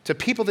him to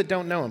people that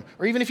don't know him,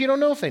 or even if you don't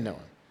know if they know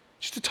him,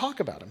 just to talk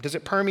about him. Does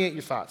it permeate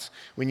your thoughts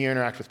when you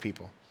interact with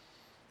people?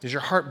 Does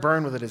your heart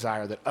burn with a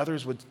desire that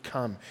others would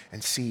come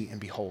and see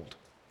and behold?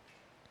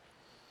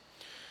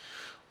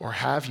 Or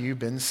have you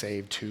been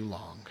saved too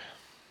long?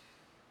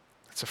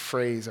 That's a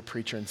phrase a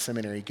preacher in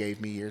seminary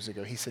gave me years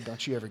ago. He said,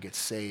 don't you ever get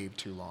saved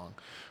too long,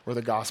 where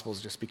the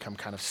gospel's just become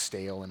kind of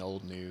stale and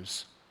old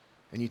news,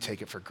 and you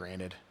take it for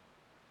granted.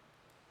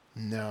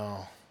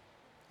 No.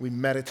 We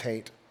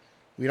meditate.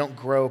 We don't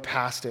grow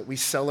past it. We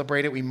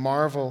celebrate it. We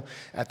marvel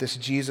at this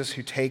Jesus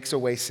who takes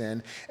away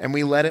sin, and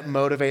we let it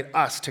motivate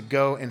us to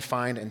go and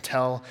find and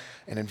tell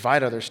and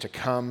invite others to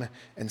come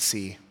and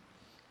see.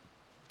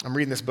 I'm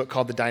reading this book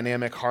called The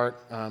Dynamic Heart.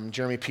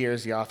 Jeremy Pierre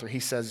is the author. He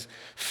says,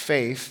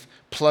 faith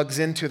plugs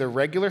into the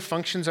regular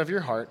functions of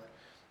your heart,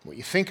 what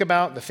you think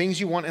about, the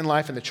things you want in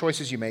life, and the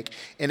choices you make,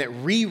 and it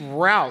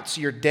reroutes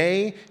your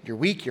day, your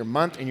week, your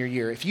month, and your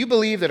year. If you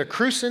believe that a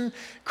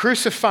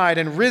crucified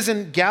and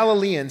risen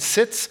Galilean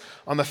sits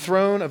on the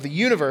throne of the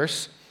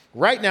universe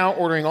right now,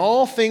 ordering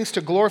all things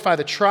to glorify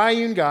the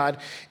triune God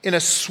in a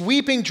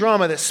sweeping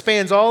drama that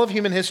spans all of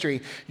human history,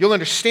 you'll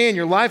understand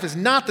your life is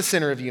not the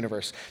center of the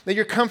universe, that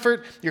your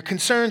comfort, your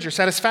concerns, your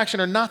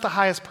satisfaction are not the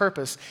highest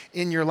purpose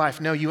in your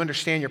life. No, you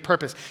understand your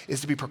purpose is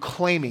to be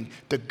proclaiming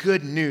the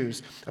good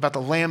news about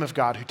the Lamb of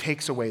God who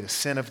takes away the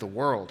sin of the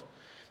world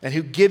and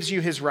who gives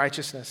you his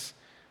righteousness,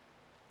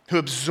 who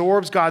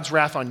absorbs God's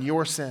wrath on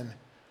your sin,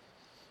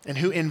 and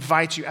who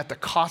invites you at the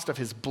cost of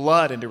his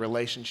blood into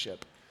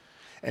relationship,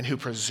 and who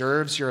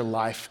preserves your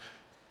life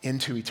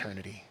into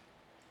eternity.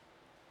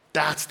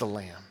 That's the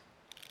Lamb.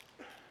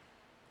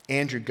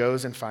 Andrew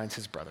goes and finds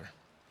his brother.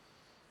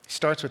 He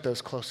starts with those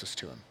closest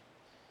to him.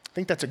 I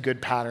think that's a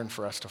good pattern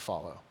for us to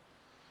follow.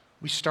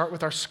 We start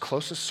with our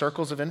closest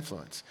circles of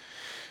influence.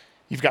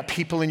 You've got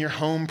people in your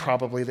home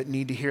probably that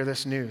need to hear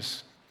this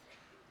news.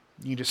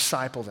 You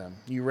disciple them.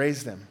 You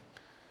raise them.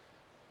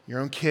 Your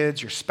own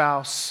kids, your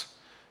spouse,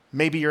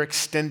 maybe your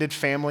extended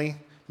family.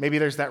 Maybe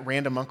there's that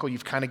random uncle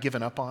you've kind of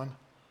given up on.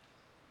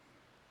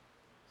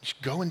 Just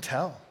go and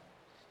tell.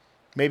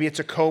 Maybe it's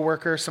a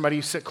coworker, somebody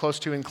you sit close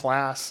to in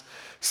class,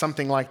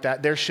 something like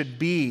that. There should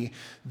be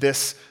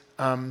this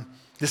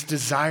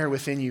desire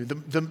within you.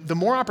 The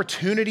more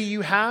opportunity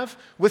you have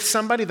with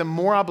somebody, the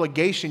more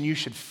obligation you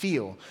should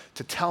feel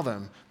to tell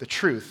them the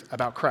truth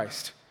about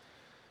Christ.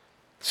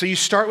 So you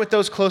start with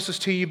those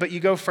closest to you, but you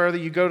go further.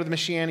 You go to the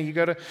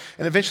Michiana,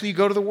 and eventually you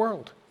go to the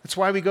world. That's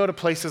why we go to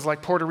places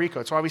like Puerto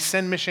Rico. It's why we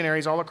send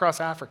missionaries all across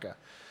Africa.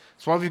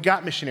 That's why we've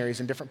got missionaries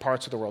in different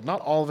parts of the world.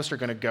 Not all of us are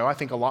going to go. I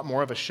think a lot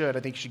more of us should. I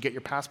think you should get your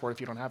passport if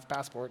you don't have a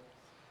passport.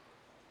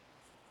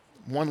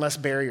 One less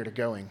barrier to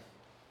going.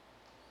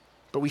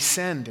 But we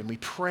send and we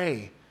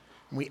pray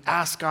and we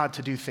ask God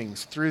to do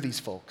things through these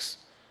folks.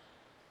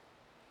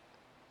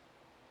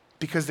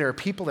 Because there are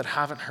people that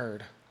haven't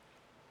heard.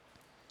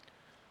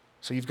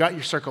 So you've got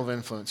your circle of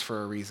influence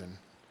for a reason.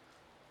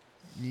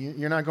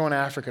 You're not going to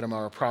Africa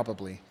tomorrow,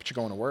 probably, but you're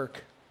going to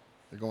work.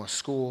 You're going to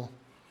school.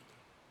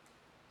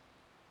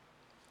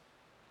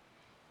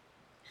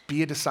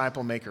 Be a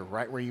disciple maker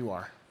right where you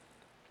are.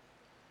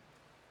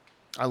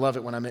 I love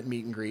it when I'm at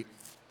meet and greet.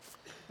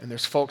 And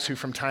there's folks who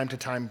from time to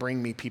time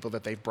bring me people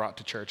that they've brought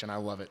to church, and I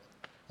love it.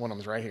 One of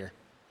them's right here.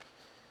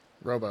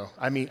 Robo.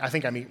 I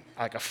think I meet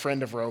like a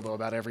friend of Robo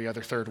about every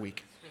other third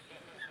week.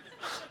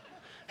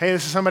 Hey,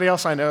 this is somebody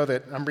else I know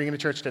that I'm bringing to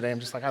church today.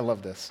 I'm just like, I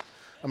love this.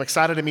 I'm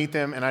excited to meet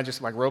them, and I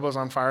just like, Robo's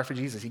on fire for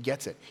Jesus. He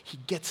gets it. He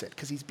gets it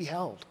because he's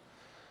beheld.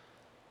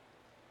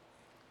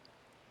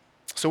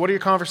 So what are your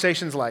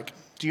conversations like?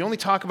 Do you only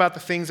talk about the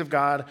things of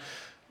God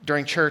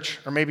during church,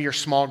 or maybe your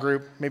small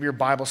group, maybe your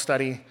Bible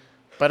study,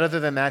 but other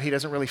than that, he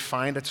doesn't really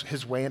find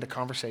his way into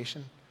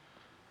conversation?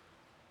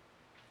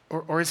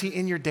 Or is he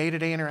in your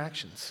day-to-day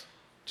interactions?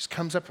 Just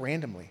comes up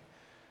randomly.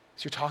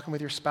 As you're talking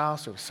with your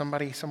spouse or with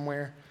somebody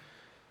somewhere,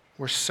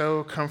 we're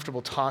so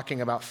comfortable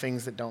talking about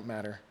things that don't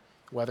matter.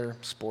 Weather,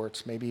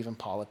 sports, maybe even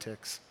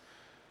politics.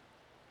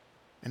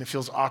 And it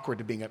feels awkward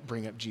to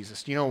bring up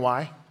Jesus. Do you know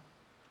why?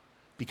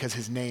 Because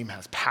his name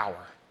has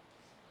power.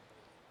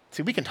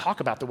 See, we can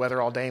talk about the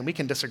weather all day, and we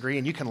can disagree,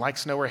 and you can like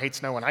snow or hate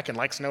snow, and I can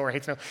like snow or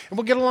hate snow, and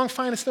we'll get along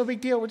fine. It's no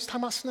big deal. We're just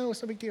talking about snow.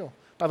 It's no big deal.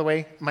 By the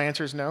way, my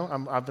answer is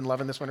no. I've been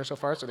loving this winter so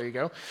far, so there you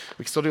go.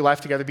 We can still do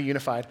life together, be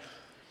unified.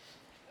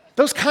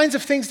 Those kinds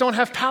of things don't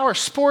have power.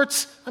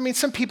 Sports, I mean,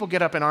 some people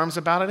get up in arms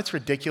about it. It's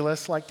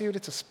ridiculous. Like, dude,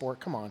 it's a sport.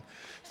 Come on.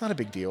 It's not a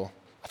big deal.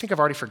 I think I've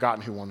already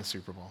forgotten who won the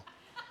Super Bowl.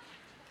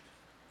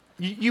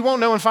 You won't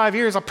know in 5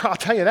 years. I'll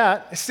tell you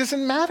that. It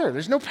doesn't matter.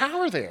 There's no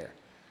power there.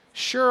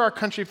 Sure, our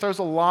country throws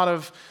a lot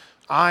of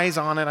eyes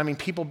on it. I mean,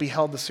 people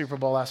beheld the Super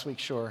Bowl last week,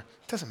 sure.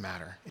 It doesn't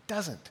matter. It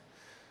doesn't.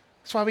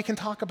 That's why we can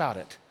talk about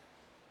it.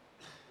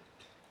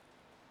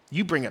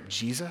 You bring up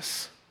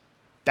Jesus,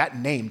 that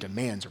name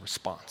demands a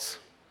response.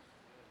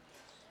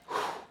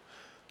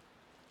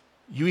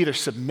 You either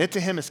submit to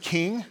him as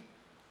king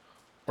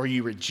or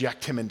you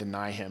reject him and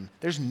deny him.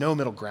 There's no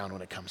middle ground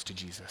when it comes to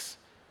Jesus.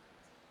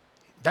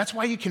 That's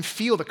why you can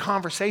feel the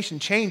conversation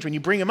change when you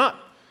bring him up.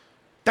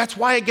 That's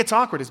why it gets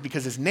awkward, is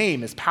because his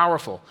name is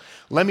powerful.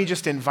 Let me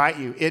just invite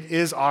you. It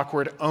is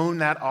awkward. Own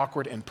that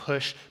awkward and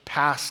push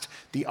past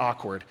the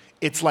awkward.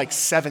 It's like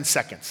 7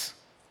 seconds.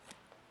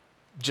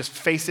 Just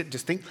face it.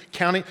 Just think,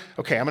 counting.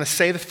 Okay, I'm going to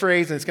say the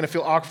phrase, and it's going to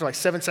feel awkward for like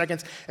 7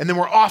 seconds, and then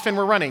we're off and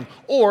we're running.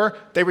 Or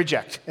they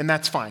reject, and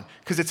that's fine,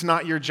 because it's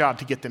not your job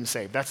to get them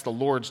saved. That's the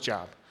Lord's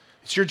job.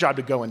 It's your job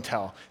to go and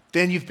tell.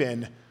 Then you've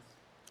been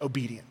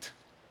obedient.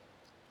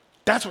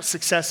 That's what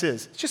success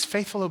is. It's just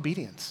faithful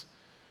obedience.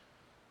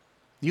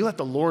 You let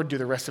the Lord do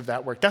the rest of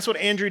that work. That's what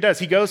Andrew does.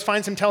 He goes,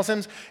 finds him, tells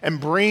him, and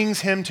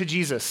brings him to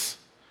Jesus.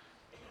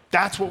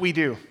 That's what we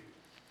do.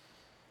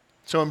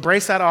 So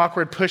embrace that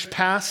awkward, push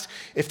past.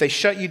 If they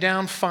shut you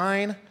down,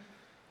 fine.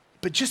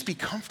 But just be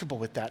comfortable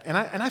with that. And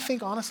I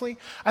think, honestly,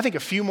 I think a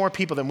few more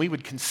people than we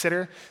would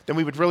consider, than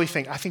we would really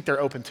think, I think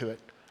they're open to it.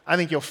 I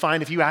think you'll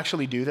find if you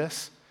actually do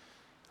this,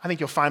 I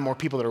think you'll find more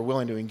people that are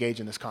willing to engage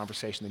in this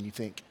conversation than you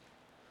think.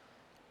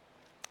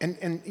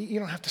 And you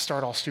don't have to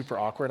start all super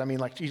awkward. I mean,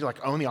 like, you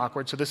own the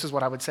awkward. So this is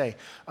what I would say.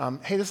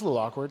 Hey, this is a little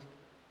awkward.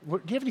 Do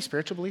you have any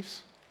spiritual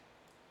beliefs?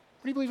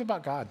 What do you believe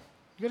about God?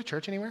 You go to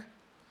church anywhere?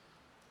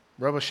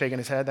 Robo's shaking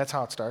his head. That's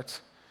how it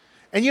starts.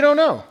 And you don't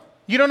know.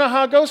 You don't know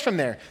how it goes from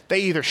there. They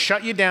either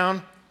shut you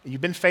down,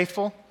 you've been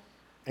faithful,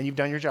 and you've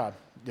done your job.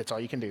 That's all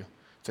you can do.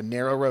 It's a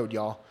narrow road,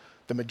 y'all.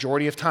 The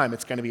majority of time,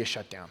 it's going to be a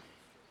shutdown.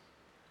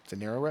 It's a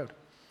narrow road.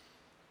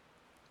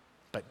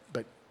 But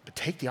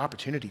take the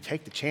opportunity.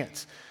 Take the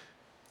chance.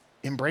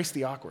 Embrace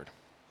the awkward.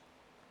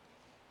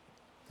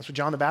 That's what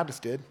John the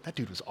Baptist did. That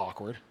dude was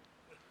awkward.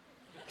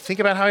 Think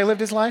about how he lived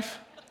his life.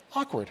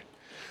 Awkward.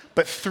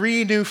 But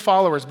 3 new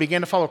followers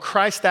began to follow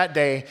Christ that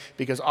day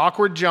because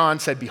awkward John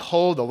said,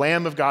 "Behold, the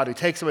Lamb of God who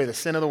takes away the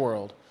sin of the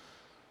world."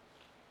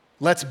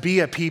 Let's be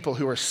a people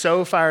who are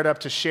so fired up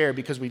to share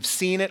because we've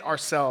seen it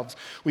ourselves.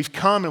 We've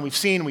come and we've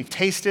seen, we've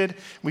tasted,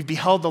 we've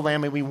beheld the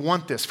Lamb, and we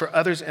want this for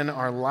others in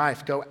our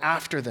life. Go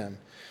after them.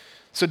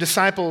 So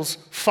disciples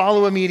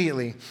follow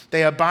immediately.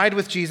 They abide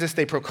with Jesus.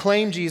 They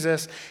proclaim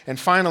Jesus. And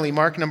finally,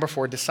 mark number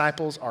 4,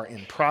 disciples are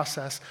in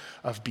process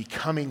of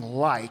becoming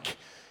like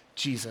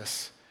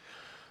Jesus.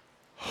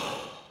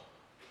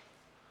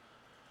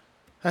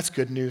 That's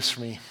good news for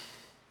me.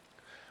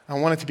 I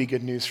want it to be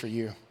good news for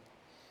you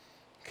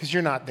because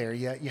you're not there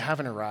yet. You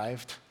haven't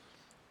arrived.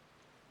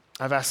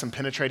 I've asked some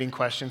penetrating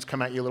questions,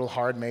 come at you a little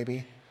hard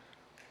maybe.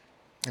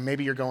 And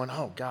maybe you're going,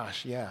 oh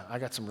gosh, yeah, I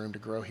got some room to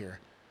grow here.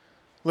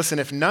 Listen,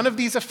 if none of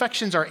these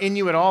affections are in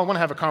you at all, I want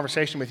to have a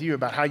conversation with you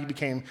about how you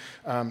became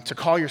to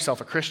call yourself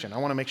a Christian. I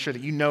want to make sure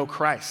that you know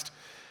Christ.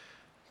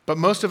 But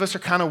most of us are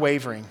kind of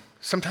wavering.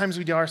 Sometimes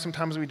we are,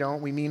 sometimes we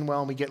don't. We mean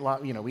well, and we get,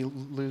 we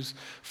lose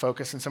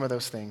focus in some of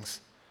those things.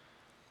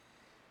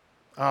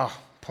 Oh,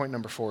 point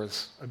number 4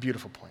 is a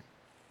beautiful point.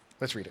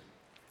 Let's read it.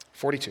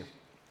 42.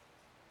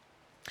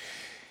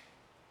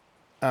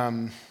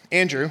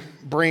 Andrew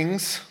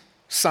brings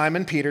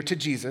Simon Peter to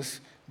Jesus.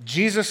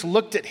 Jesus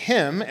looked at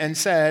him and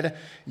said,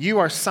 "You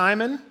are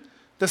Simon,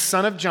 the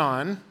son of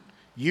John.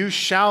 You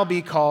shall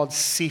be called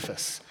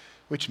Cephas,"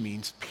 which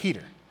means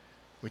Peter,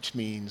 which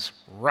means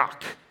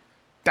rock.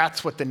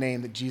 That's what the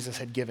name that Jesus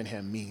had given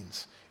him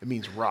means. It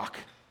means rock.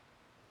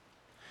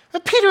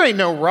 But Peter ain't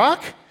no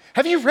rock.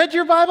 Have you read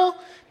your Bible?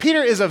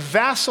 Peter is a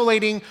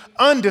vacillating,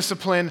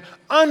 undisciplined,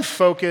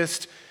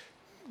 unfocused,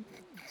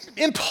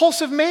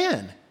 impulsive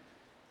man.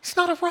 He's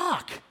not a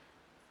rock.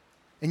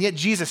 And yet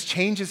Jesus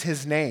changes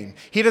his name.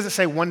 He doesn't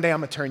say, "One day I'm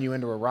going to turn you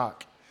into a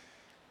rock."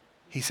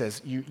 He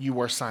says, you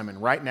are Simon.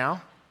 Right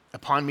now,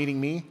 upon meeting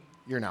me,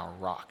 you're now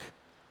a rock.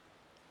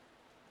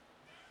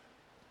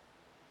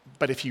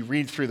 But if you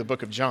read through the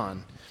book of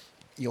John,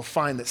 you'll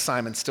find that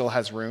Simon still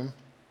has room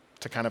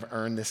to kind of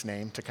earn this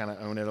name, to kind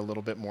of own it a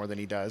little bit more than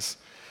he does.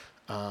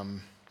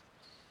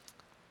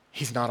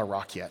 He's not a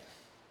rock yet.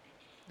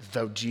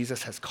 Though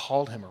Jesus has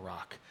called him a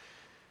rock,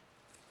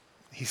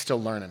 he's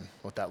still learning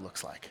what that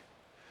looks like.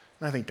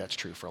 And I think that's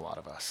true for a lot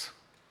of us.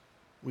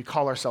 We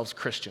call ourselves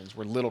Christians.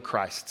 We're little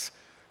Christs.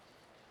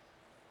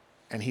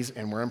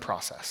 And we're in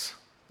process.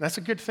 That's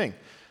a good thing.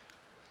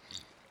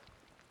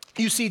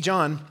 You see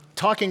John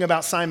talking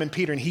about Simon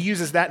Peter, and he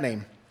uses that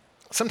name.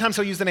 Sometimes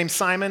he'll use the name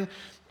Simon,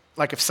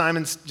 like if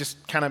Simon's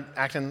just kind of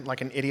acting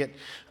like an idiot,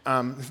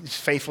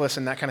 faithless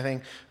and that kind of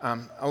thing.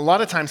 A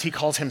lot of times he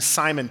calls him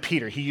Simon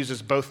Peter. He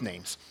uses both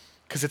names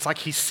because it's like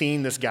he's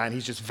seen this guy and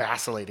he's just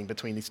vacillating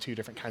between these 2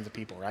 different kinds of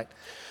people, right?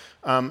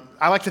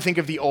 I like to think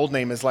of the old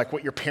name as like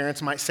what your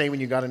parents might say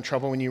when you got in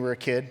trouble when you were a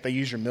kid. They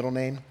use your middle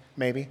name,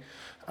 maybe.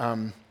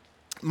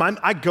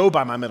 I go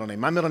by my middle name.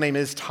 My middle name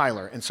is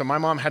Tyler, and so my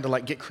mom had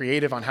to get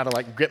creative on how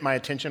to get my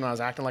attention when I was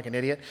acting like an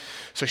idiot.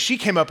 So she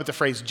came up with the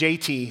phrase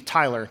JT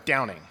Tyler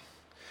Downing,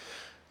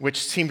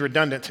 which seemed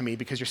redundant to me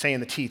because you're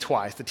saying the T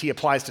twice. The T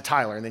applies to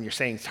Tyler, and then you're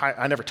saying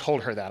I never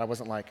told her that. I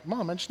wasn't like,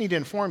 "Mom, I just need to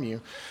inform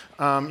you."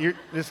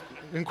 This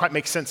didn't quite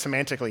make sense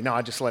semantically. No,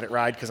 I just let it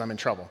ride because I'm in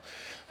trouble.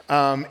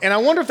 And I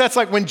wonder if that's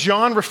like when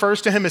John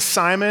refers to him as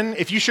Simon,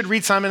 if you should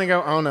read Simon and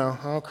go, "Oh no,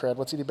 oh crud,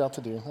 what's he about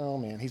to do? Oh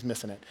man, he's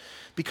missing it."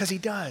 Because he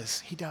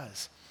does.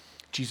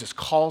 Jesus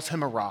calls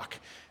him a rock,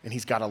 and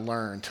he's got to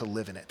learn to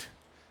live in it.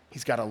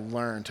 He's got to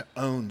learn to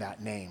own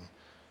that name,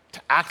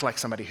 to act like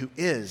somebody who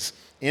is,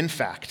 in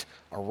fact,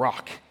 a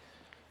rock.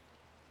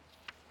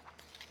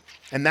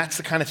 And that's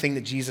the kind of thing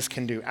that Jesus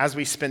can do. As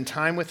we spend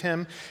time with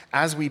him,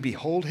 as we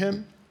behold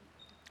him,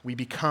 we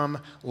become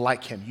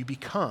like him. You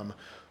become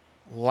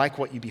like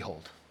what you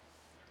behold.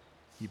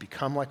 You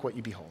become like what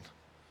you behold.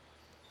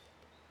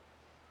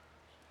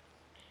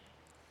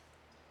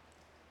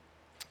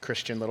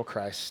 Christian, little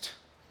Christ,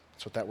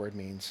 that's what that word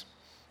means.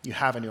 You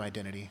have a new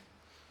identity.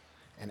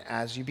 And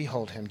as you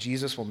behold him,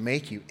 Jesus will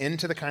make you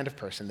into the kind of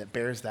person that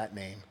bears that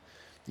name.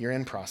 You're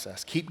in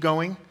process. Keep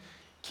going,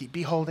 keep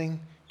beholding,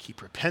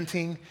 keep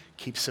repenting,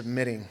 keep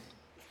submitting.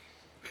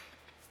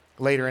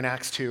 Later in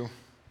Acts 2,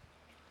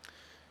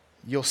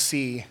 you'll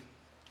see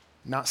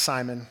not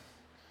Simon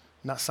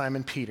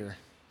Peter,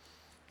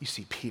 you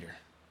see Peter.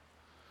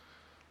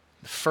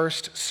 The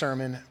first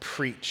sermon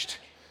preached.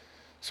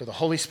 So the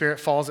Holy Spirit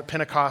falls at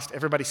Pentecost.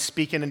 Everybody's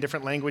speaking in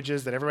different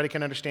languages that everybody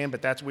can understand,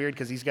 but that's weird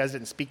because these guys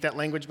didn't speak that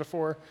language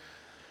before.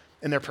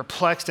 And they're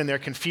perplexed and they're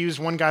confused.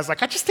 One guy's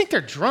like, I just think they're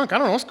drunk. I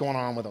don't know what's going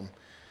on with them.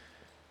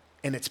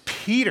 And it's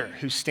Peter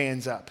who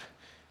stands up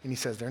and he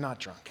says, they're not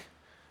drunk.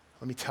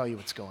 Let me tell you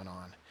what's going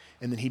on.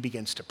 And then he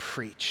begins to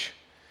preach.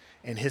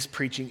 And his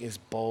preaching is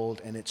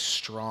bold and it's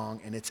strong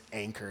and it's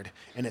anchored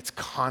and it's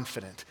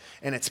confident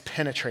and it's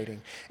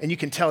penetrating. And you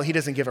can tell he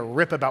doesn't give a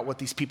rip about what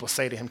these people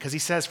say to him because he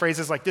says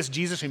phrases like this,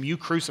 Jesus whom you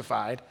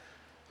crucified.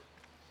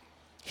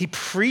 He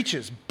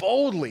preaches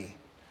boldly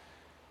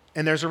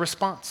and there's a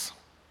response.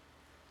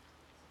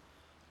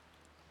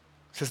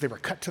 It says they were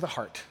cut to the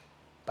heart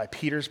by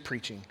Peter's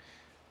preaching.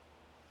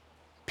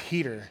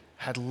 Peter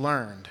had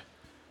learned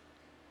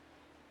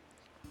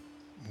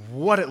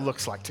what it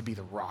looks like to be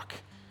the rock.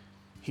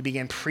 He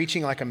began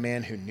preaching like a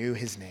man who knew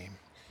his name.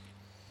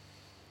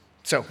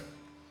 So,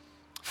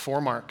 4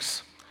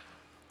 marks.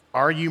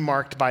 Are you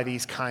marked by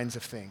these kinds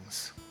of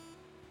things?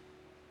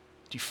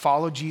 Do you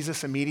follow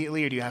Jesus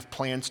immediately or do you have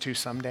plans to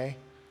someday?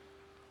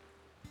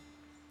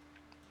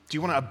 Do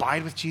you want to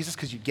abide with Jesus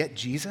because you get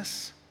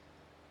Jesus?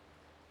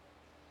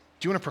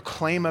 Do you want to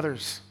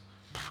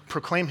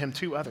proclaim him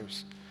to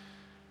others?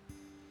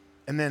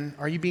 And then,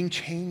 are you being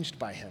changed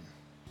by him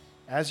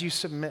as you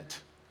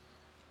submit?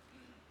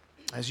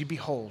 As you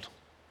behold,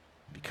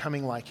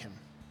 becoming like him.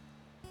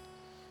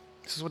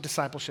 This is what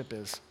discipleship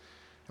is.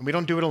 And we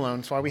don't do it alone.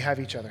 That's why we have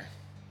each other.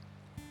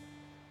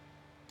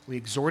 We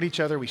exhort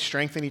each other, we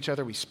strengthen each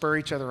other, we spur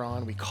each other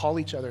on, we call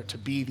each other to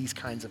be these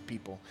kinds of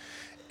people.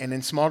 And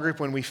in small group,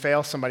 when we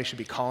fail, somebody should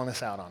be calling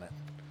us out on it.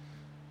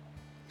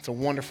 It's a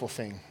wonderful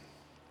thing.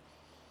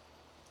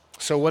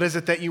 So what is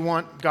it that you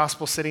want,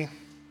 Gospel City?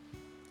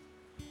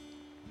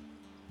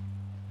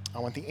 I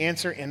want the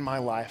answer in my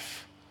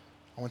life.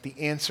 I want the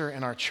answer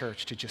in our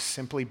church to just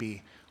simply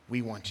be,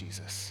 we want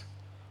Jesus.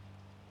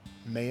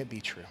 May it be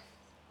true.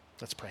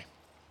 Let's pray.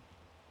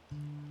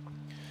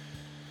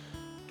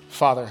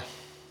 Father,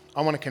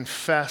 I want to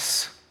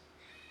confess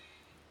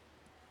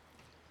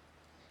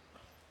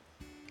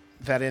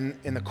that in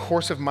the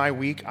course of my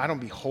week, I don't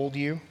behold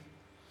you.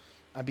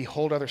 I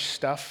behold other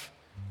stuff,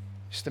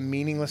 just the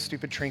meaningless,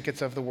 stupid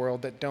trinkets of the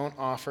world that don't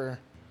offer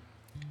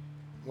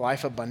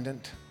life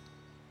abundant,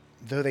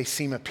 though they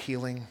seem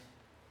appealing.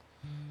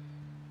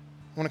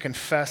 I want to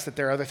confess that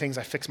there are other things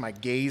I fix my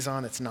gaze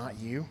on that's not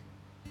you.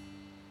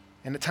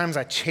 And at times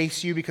I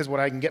chase you because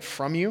what I can get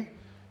from you,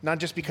 not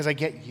just because I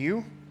get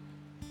you.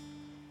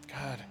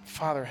 God,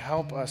 Father,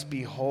 help us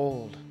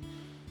behold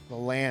the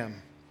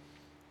Lamb.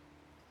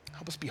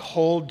 Help us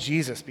behold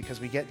Jesus because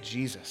we get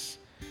Jesus.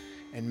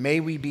 And may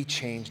we be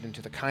changed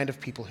into the kind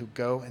of people who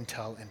go and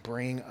tell and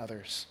bring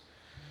others.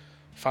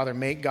 Father,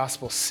 make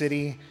Gospel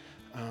City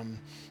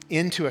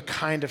into a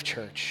kind of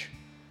church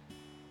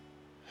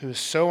who is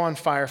so on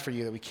fire for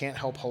you that we can't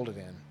help hold it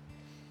in.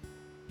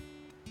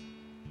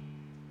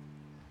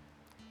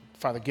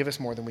 Father, give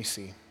us more than we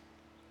see.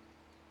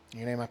 In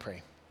your name I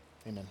pray.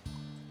 Amen.